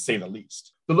 Definitive, to say the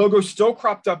least. The logo still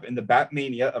cropped up in the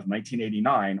Batmania of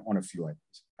 1989 on a few items.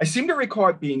 I seem to recall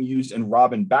it being used in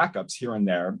Robin backups here and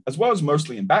there, as well as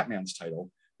mostly in Batman's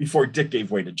title, before Dick gave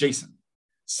way to Jason.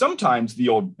 Sometimes the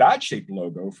old Bat-shaped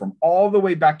logo from all the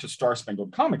way back to Star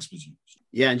Spangled Comics was used.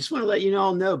 Yeah, I just want to let you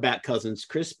all know, Bat Cousins,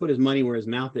 Chris put his money where his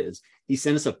mouth is. He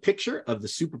sent us a picture of the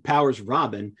Superpowers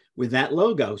Robin with that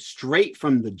logo straight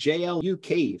from the JLU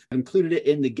cave, included it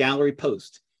in the gallery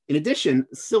post. In addition,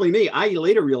 silly me, I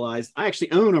later realized I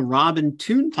actually own a Robin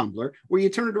Toon tumbler where you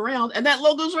turn it around and that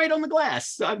logo's right on the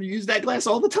glass. So I've used that glass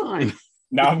all the time.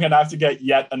 Now I'm going to have to get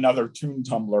yet another Toon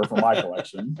tumbler for my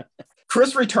collection.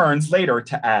 Chris returns later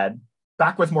to add,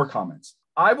 back with more comments.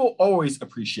 I will always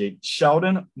appreciate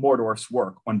Sheldon Mordorf's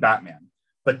work on Batman,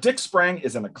 but Dick Sprang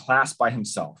is in a class by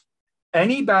himself.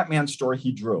 Any Batman story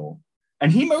he drew,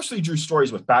 and he mostly drew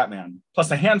stories with Batman, plus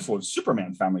a handful of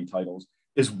Superman family titles,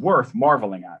 is worth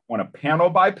marveling at on a panel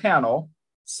by panel,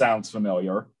 sounds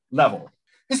familiar, level.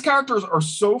 His characters are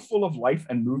so full of life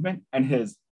and movement, and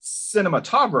his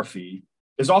cinematography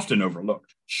is often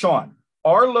overlooked. Sean,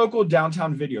 our local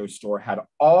downtown video store had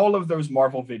all of those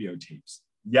Marvel videotapes.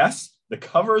 Yes, the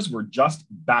covers were just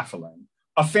baffling.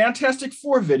 A Fantastic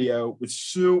Four video with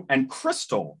Sue and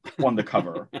Crystal on the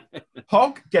cover.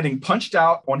 Hulk getting punched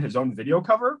out on his own video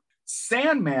cover.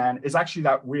 Sandman is actually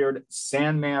that weird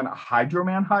Sandman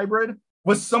Hydro-Man hybrid.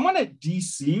 Was someone at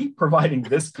DC providing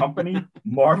this company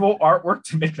Marvel artwork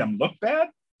to make them look bad?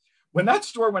 When that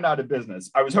store went out of business,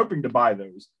 I was hoping to buy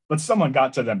those, but someone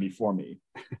got to them before me.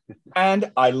 And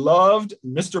I loved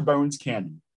Mr. Bones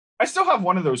candy. I still have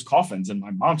one of those coffins in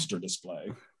my monster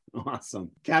display.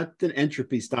 Awesome. Captain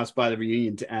Entropy stops by the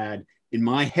reunion to add, in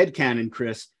my headcanon,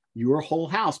 Chris, your whole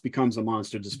house becomes a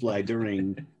monster display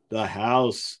during the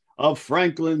House of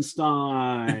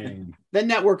Frankenstein. Then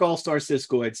Network All-Star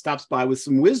Siskoid stops by with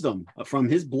some wisdom from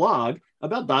his blog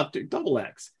about Dr. Double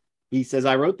X. He says,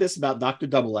 I wrote this about Dr.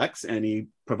 Double X, and he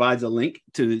provides a link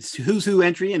to the Who's Who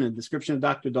entry and a description of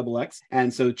Dr. Double X.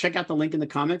 And so check out the link in the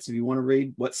comments if you want to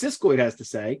read what Siskoid has to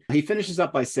say. He finishes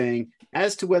up by saying,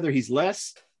 as to whether he's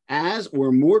less, as,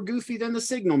 or more goofy than the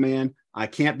Signal Man, I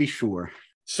can't be sure.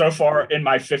 So far in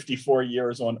my 54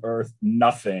 years on Earth,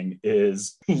 nothing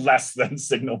is less than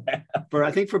Signal Man.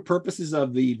 I think for purposes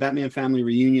of the Batman Family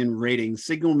Reunion rating,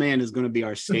 Signal Man is going to be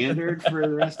our standard for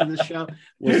the rest of the show.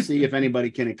 We'll see if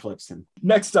anybody can eclipse him.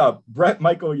 Next up, Brett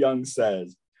Michael Young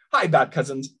says, hi, Bat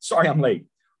Cousins. Sorry I'm late.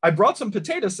 I brought some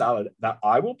potato salad that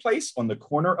I will place on the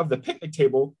corner of the picnic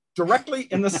table directly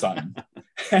in the sun.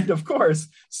 And of course,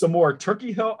 some more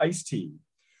Turkey Hill iced tea.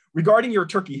 Regarding your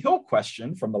Turkey Hill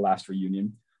question from the last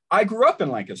reunion, I grew up in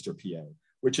Lancaster, PA,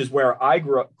 which is where I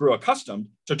grew accustomed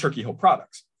to Turkey Hill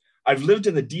products. I've lived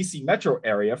in the DC metro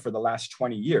area for the last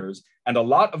 20 years, and a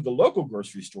lot of the local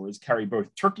grocery stores carry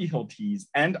both Turkey Hill teas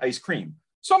and ice cream,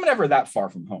 so I'm never that far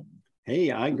from home.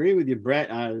 Hey, I agree with you, Brett.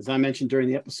 As I mentioned during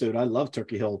the episode, I love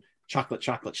Turkey Hill chocolate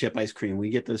chip ice cream. We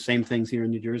get the same things here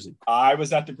in New Jersey. I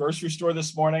was at the grocery store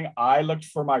this morning. I looked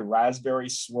for my raspberry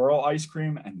swirl ice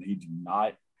cream, and they do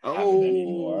not have it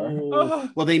anymore.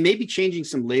 Well, they may be changing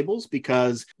some labels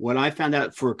because what I found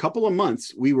out for a couple of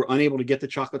months, we were unable to get the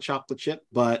chocolate chip,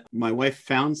 but my wife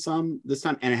found some this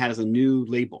time and it has a new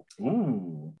label.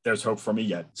 Ooh, there's hope for me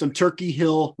yet. Some Turkey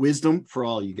Hill wisdom for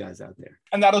all you guys out there.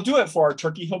 And that'll do it for our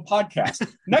Turkey Hill podcast.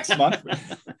 Next month,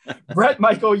 Brett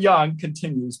Michael Young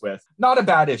continues with, not a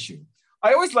bad issue.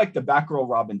 I always liked the Batgirl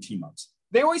Robin team-ups.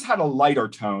 They always had a lighter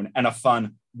tone and a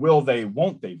fun will they,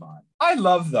 won't they vibe. I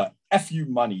love the F-U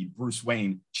money Bruce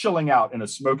Wayne chilling out in a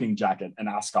smoking jacket and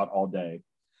ascot all day.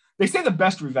 They say the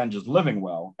best revenge is living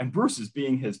well, and Bruce is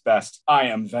being his best I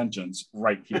am vengeance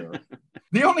right here.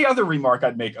 The only other remark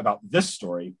I'd make about this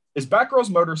story is Batgirl's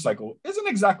motorcycle isn't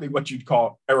exactly what you'd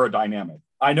call aerodynamic.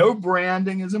 I know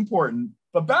branding is important,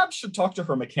 but Babs should talk to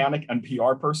her mechanic and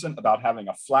PR person about having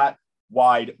a flat,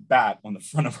 wide bat on the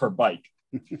front of her bike.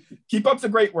 Keep up the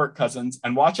great work, cousins,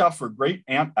 and watch out for great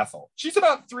Aunt Ethel. She's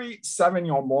about 3'7"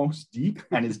 almost deep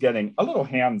and is getting a little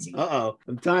handsy.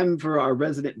 Time for our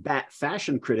resident Bat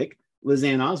fashion critic,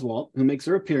 Lizanne Oswalt, who makes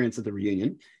her appearance at the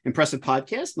reunion. Impressive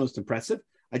podcast, most impressive.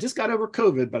 I just got over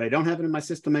COVID, but I don't have it in my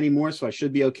system anymore, so I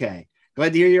should be okay.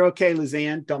 Glad to hear you're okay,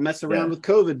 Lizanne. Don't mess around with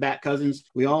COVID, Bat cousins.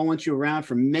 We all want you around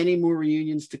for many more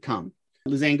reunions to come.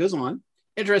 Lizanne goes on.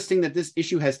 Interesting that this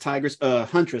issue has Tigress,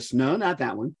 Huntress. No, not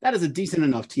that one. That is a decent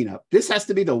enough team-up. This has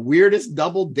to be the weirdest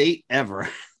double date ever.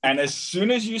 And as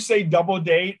soon as you say double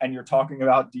date and you're talking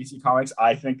about DC Comics,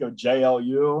 I think of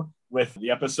JLU with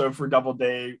the episode for Double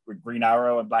Date with Green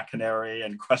Arrow and Black Canary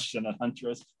and Question and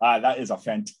Huntress. That is a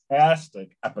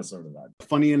fantastic episode of that.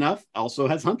 Funny enough, also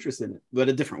has Huntress in it, but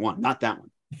a different one, not that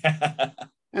one.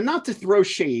 And not to throw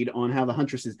shade on how the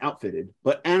Huntress is outfitted,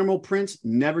 but animal prints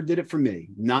never did it for me.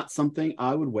 Not something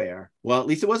I would wear. Well, at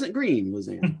least it wasn't green,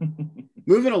 Lizanne.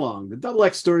 Moving along, the Double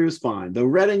X story was fine. Though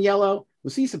red and yellow,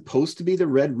 was he supposed to be the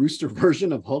Red Rooster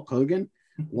version of Hulk Hogan?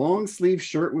 Long sleeve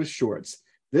shirt with shorts.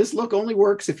 This look only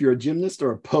works if you're a gymnast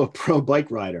or a pro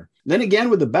bike rider. Then again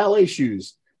with the ballet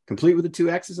shoes, complete with the 2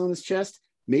 X's on his chest.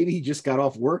 Maybe he just got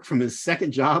off work from his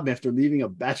second job after leaving a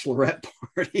bachelorette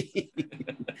party.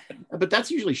 But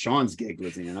that's usually Sean's gig,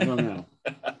 Lizanne. I don't know.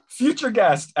 Future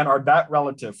guest and our Bat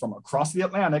relative from across the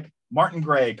Atlantic, Martin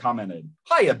Gray, commented,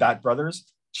 "Hiya, Bat Brothers.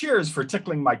 Cheers for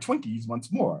tickling my Twinkies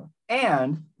once more.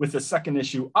 And with the second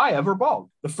issue I ever bought.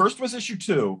 The first was issue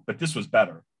 2, but this was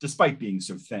better, despite being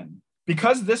so thin.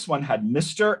 Because this one had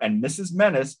Mr. and Mrs.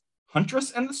 Menace,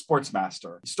 Huntress and the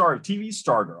Sportsmaster, star of TV's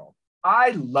Stargirl.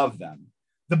 I love them.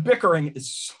 The bickering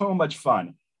is so much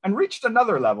fun and reached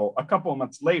another level a couple of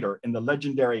months later in the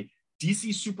legendary DC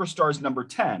Superstars number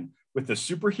 10 with the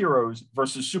superheroes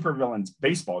versus supervillains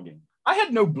baseball game. I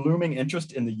had no blooming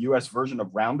interest in the US version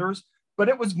of Rounders, but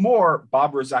it was more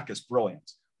Bob Rozakis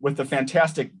brilliance with the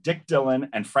fantastic Dick Dillon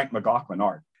and Frank McLaughlin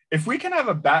art. If we can have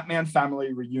a Batman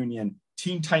family reunion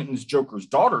Teen Titans Joker's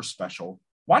Daughter special,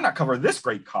 why not cover this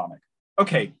great comic?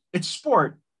 Okay, it's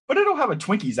sport, but it'll have a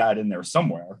Twinkies ad in there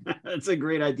somewhere. That's a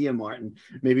great idea, Martin.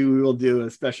 Maybe we will do a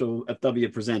special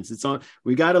FW Presents. It's on.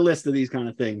 We got a list of these kind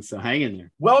of things, so hang in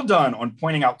there. Well done on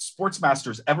pointing out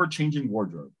Sportsmaster's ever-changing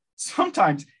wardrobe.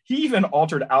 Sometimes he even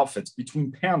altered outfits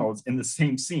between panels in the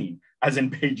same scene, as in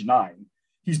page 9.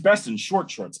 He's best in short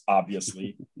shorts,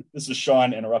 obviously. This is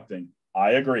Sean interrupting.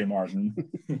 I agree, Martin.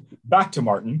 Back to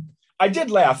Martin. I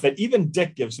did laugh that even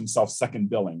Dick gives himself second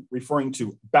billing, referring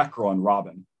to Batgirl and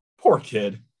Robin. Poor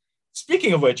kid.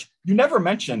 Speaking of which, you never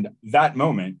mentioned that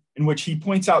moment in which he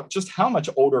points out just how much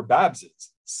older Babs is.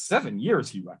 7 years,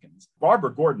 he reckons.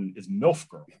 Barbara Gordon is MILF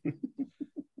girl.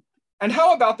 And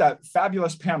how about that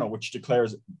fabulous panel which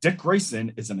declares Dick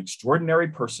Grayson is an extraordinary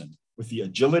person with the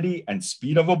agility and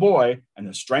speed of a boy and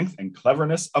the strength and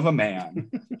cleverness of a man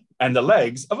and the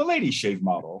legs of a lady shave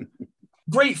model.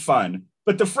 Great fun,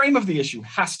 but the frame of the issue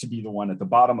has to be the one at the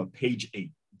bottom of page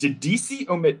 8. Did DC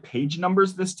omit page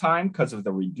numbers this time because of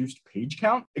the reduced page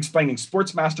count? Explaining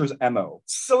Sportsmaster's MO.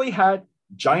 Silly hat,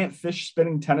 giant fish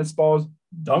spinning tennis balls,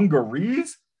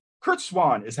 dungarees? Kurt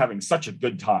Swan is having such a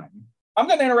good time. I'm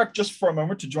going to interrupt just for a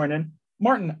moment to join in.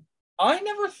 Martin, I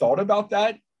never thought about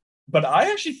that, but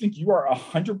I actually think you are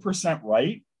 100%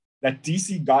 right that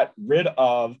DC got rid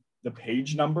of the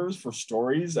page numbers for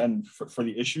stories and for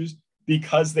the issues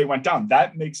because they went down.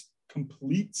 That makes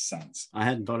complete sense. I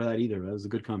hadn't thought of that either. That was a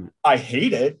good comment. I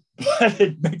hate it, but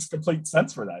it makes complete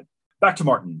sense for that. Back to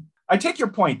Martin. I take your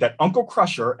point that Uncle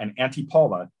Crusher and Auntie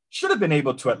Paula should have been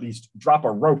able to at least drop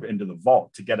a rope into the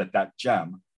vault to get at that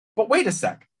gem. But wait a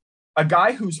sec. A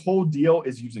guy whose whole deal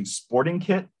is using sporting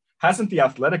kit hasn't the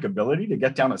athletic ability to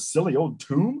get down a silly old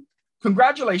tomb?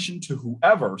 Congratulations to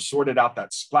whoever sorted out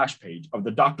that splash page of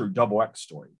the Dr. Double X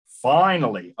story.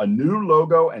 Finally, a new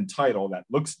logo and title that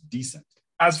looks decent.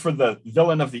 As for the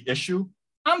villain of the issue,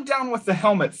 I'm down with the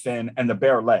helmet fin and the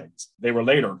bare legs. They were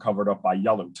later covered up by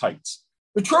yellow tights.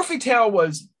 The trophy tail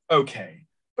was okay,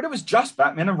 but it was just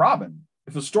Batman and Robin.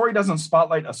 If a story doesn't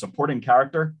spotlight a supporting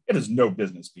character, it has no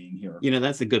business being here.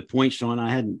 That's a good point, Sean.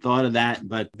 I hadn't thought of that,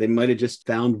 but they might have just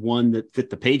found one that fit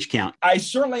the page count. I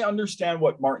certainly understand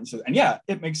what Martin says. And yeah,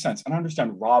 it makes sense. And I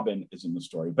understand Robin is in the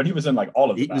story, but he was in like all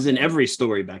of them. He was in every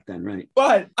story back then, right?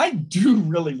 But I do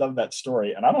really love that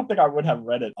story, and I don't think I would have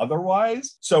read it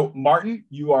otherwise. So, Martin,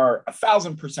 you are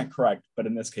 1,000% correct, but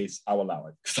in this case, I'll allow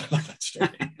it because I love that story.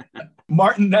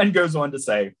 Martin then goes on to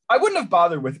say, I wouldn't have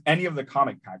bothered with any of the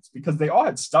comic packs because they all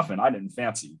had stuff in I didn't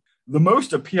fancy. The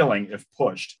most appealing, if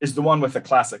pushed, is the one with the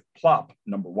classic plop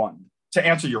 #1. To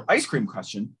answer your ice cream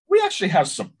question, we actually have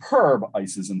superb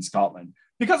ices in Scotland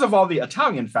because of all the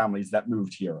Italian families that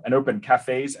moved here and opened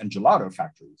cafes and gelato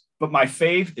factories. But my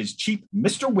fave is cheap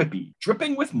Mr. Whippy,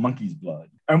 dripping with monkey's blood.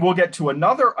 And we'll get to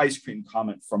another ice cream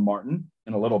comment from Martin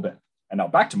in a little bit. And now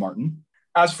back to Martin.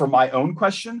 As for my own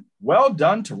question, well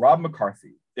done to Rob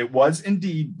McCarthy. It was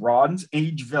indeed Bronze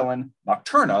Age villain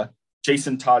Nocturna,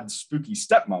 Jason Todd's spooky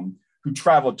stepmom, who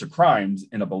traveled to crimes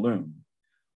in a balloon.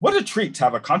 What a treat to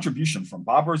have a contribution from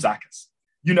Bob Rozakis.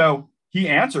 He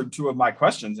answered 2 of my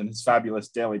questions in his fabulous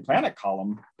Daily Planet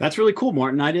column. That's really cool,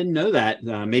 Martin. I didn't know that.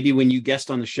 Maybe when you guest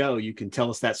on the show, you can tell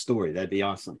us that story. That'd be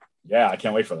awesome. Yeah, I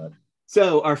can't wait for that.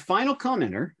 So our final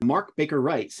commenter, Mark Baker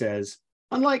Wright, says,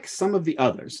 unlike some of the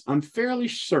others, I'm fairly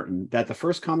certain that the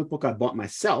first comic book I bought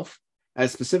myself,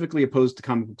 as specifically opposed to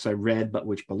comic books I read but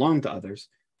which belonged to others,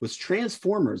 was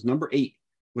Transformers #8,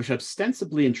 which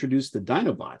ostensibly introduced the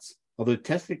Dinobots, although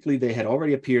technically they had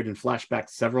already appeared in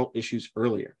flashbacks several issues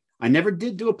earlier. I never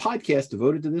did do a podcast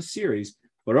devoted to this series,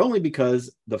 but only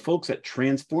because the folks at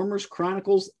Transformers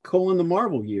Chronicles: The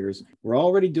Marvel Years were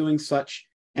already doing such,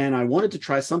 and I wanted to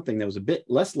try something that was a bit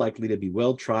less likely to be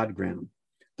well-trod ground.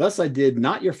 Thus, I did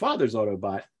Not Your Father's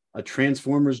Autobot, a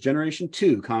Transformers Generation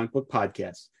 2 comic book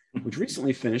podcast, which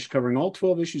recently finished covering all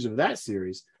 12 issues of that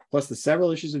series, plus the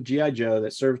several issues of G.I. Joe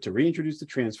that served to reintroduce the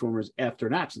Transformers after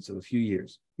an absence of a few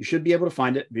years. You should be able to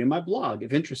find it via my blog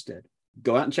if interested.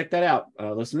 Go out and check that out,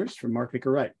 listeners, from Mark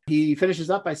Baker Wright. He finishes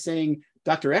up by saying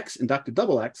Dr. X and Dr.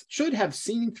 Double X should have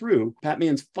seen through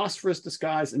Batman's phosphorus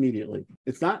disguise immediately.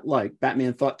 It's not like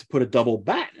Batman thought to put a double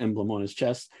bat emblem on his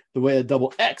chest the way a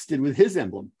double X did with his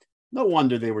emblem. No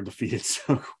wonder they were defeated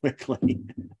so quickly.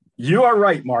 You are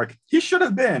right, Mark. He should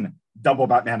have been Double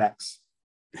Batman X.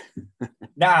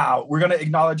 Now, we're going to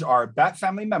acknowledge our Bat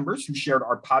family members who shared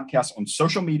our podcast on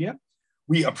social media.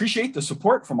 We appreciate the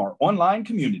support from our online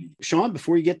community. Sean,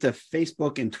 before you get to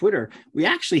Facebook and Twitter, we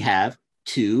actually have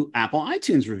 2 Apple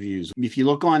iTunes reviews. If you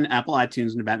look on Apple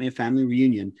iTunes in the Batman Family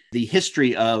Reunion, the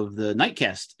history of the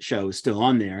Nightcast show is still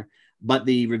on there, but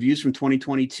the reviews from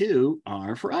 2022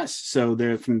 are for us. So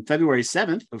they're from February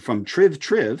 7th, from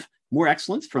Triv, More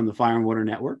Excellence from the Fire and Water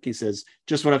Network. He says,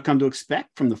 just what I've come to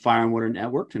expect from the Fire and Water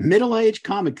Network. Middle-aged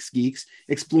comics geeks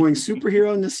exploring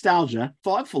superhero nostalgia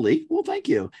thoughtfully, well, thank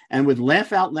you, and with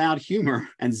laugh-out-loud humor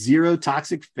and zero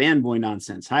toxic fanboy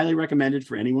nonsense. Highly recommended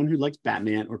for anyone who likes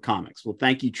Batman or comics. Well,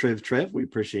 thank you, Triv. We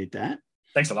appreciate that.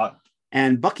 Thanks a lot.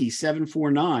 And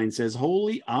Bucky749 says,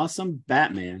 holy awesome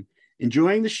Batman.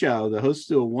 Enjoying the show. The hosts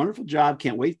do a wonderful job.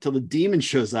 Can't wait till the demon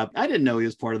shows up. I didn't know he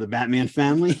was part of the Batman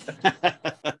family.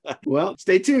 Well,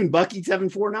 stay tuned,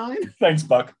 Bucky749. Thanks,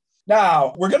 Buck.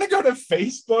 Now, we're going to go to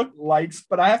Facebook likes,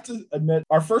 but I have to admit,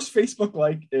 our first Facebook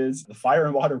like is the Fire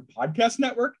and Water Podcast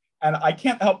Network. And I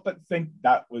can't help but think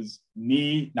that was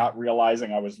me not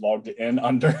realizing I was logged in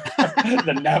under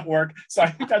the network. So I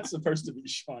think that's supposed to be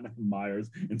Sean M. Myers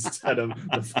instead of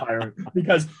the Fire,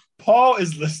 because Paul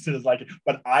is listed as like,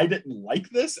 but I didn't like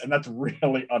this. And that's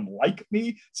really unlike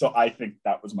me. So I think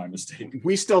that was my mistake.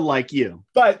 We still like you.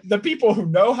 But the people who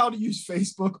know how to use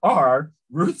Facebook are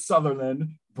Ruth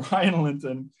Sutherland, Brian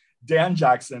Linton, Dan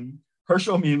Jackson,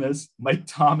 Herschel Mimas, Mike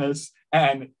Thomas,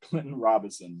 and Clinton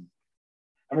Robinson.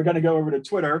 And we're going to go over to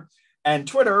Twitter. And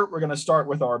Twitter, we're going to start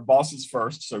with our bosses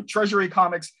first. So Treasury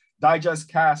Comics, Digest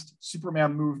Cast,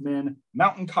 Superman Movement,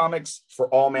 Mountain Comics, For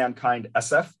All Mankind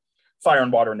SF, Fire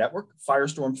and Water Network,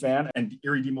 Firestorm Fan, and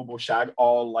Irredeemable Shag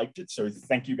all liked it. So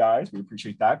thank you guys. We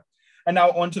appreciate that. And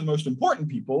now on to the most important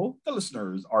people, the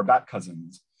listeners, our Bat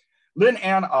cousins. Lynn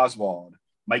Ann Oswald,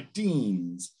 Mike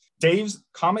Deans, Dave's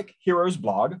Comic Heroes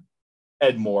blog,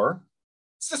 Ed Moore,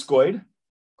 Siskoid,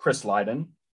 Chris Lydon,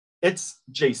 It's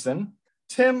Jason,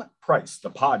 Tim Price, the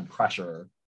Pod Crasher,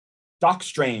 Doc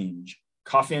Strange,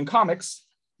 Coffee and Comics,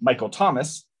 Michael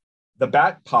Thomas, The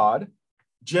Bat Pod,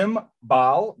 Jim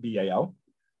Ball, B-A-L,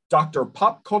 Dr.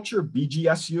 Pop Culture,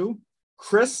 BGSU,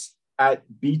 Chris at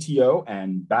BTO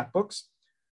and Bat Books,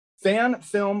 Fan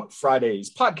Film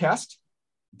Fridays podcast,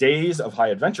 Days of High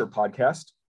Adventure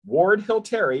podcast, Ward Hill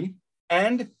Terry,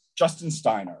 and Justin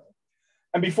Steiner.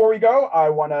 And before we go, I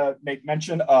want to make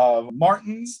mention of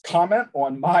Martin's comment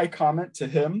on my comment to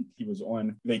him. He was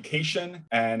on vacation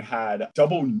and had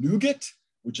double nougat,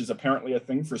 which is apparently a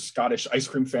thing for Scottish ice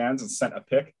cream fans, and sent a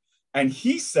pic. And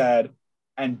he said,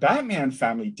 and Batman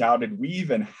family doubted we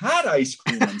even had ice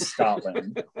cream in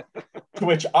Scotland. To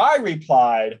which I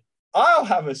replied, I'll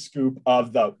have a scoop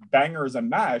of the bangers and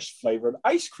mash flavored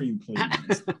ice cream,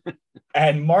 please.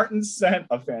 And Martin sent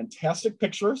a fantastic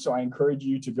picture. So I encourage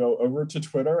you to go over to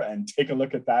Twitter and take a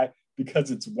look at that because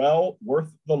it's well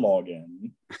worth the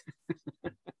login.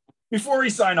 Before we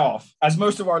sign off, as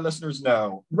most of our listeners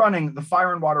know, running the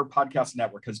Fire and Water Podcast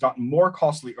Network has gotten more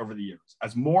costly over the years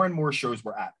as more and more shows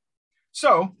were added.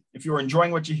 So if you're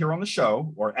enjoying what you hear on the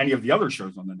show or any of the other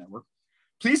shows on the network,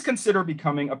 please consider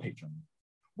becoming a patron.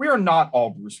 We are not all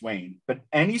Bruce Wayne, but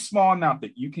any small amount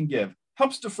that you can give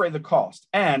helps defray the cost.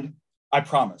 And I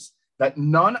promise that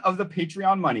none of the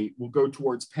Patreon money will go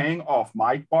towards paying off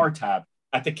my bar tab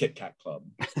at the Kit Kat Club.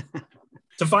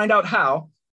 To find out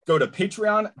how, go to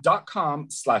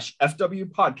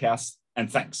patreon.com/FW podcasts, and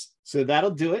thanks. So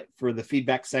that'll do it for the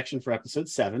feedback section for episode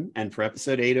 7 and for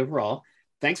episode 8 overall.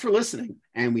 Thanks for listening,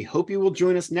 and we hope you will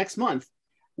join us next month,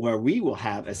 where we will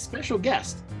have a special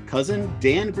guest, cousin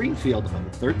Dan Greenfield of the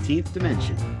 13th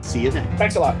Dimension. See you then.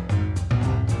 Thanks a lot.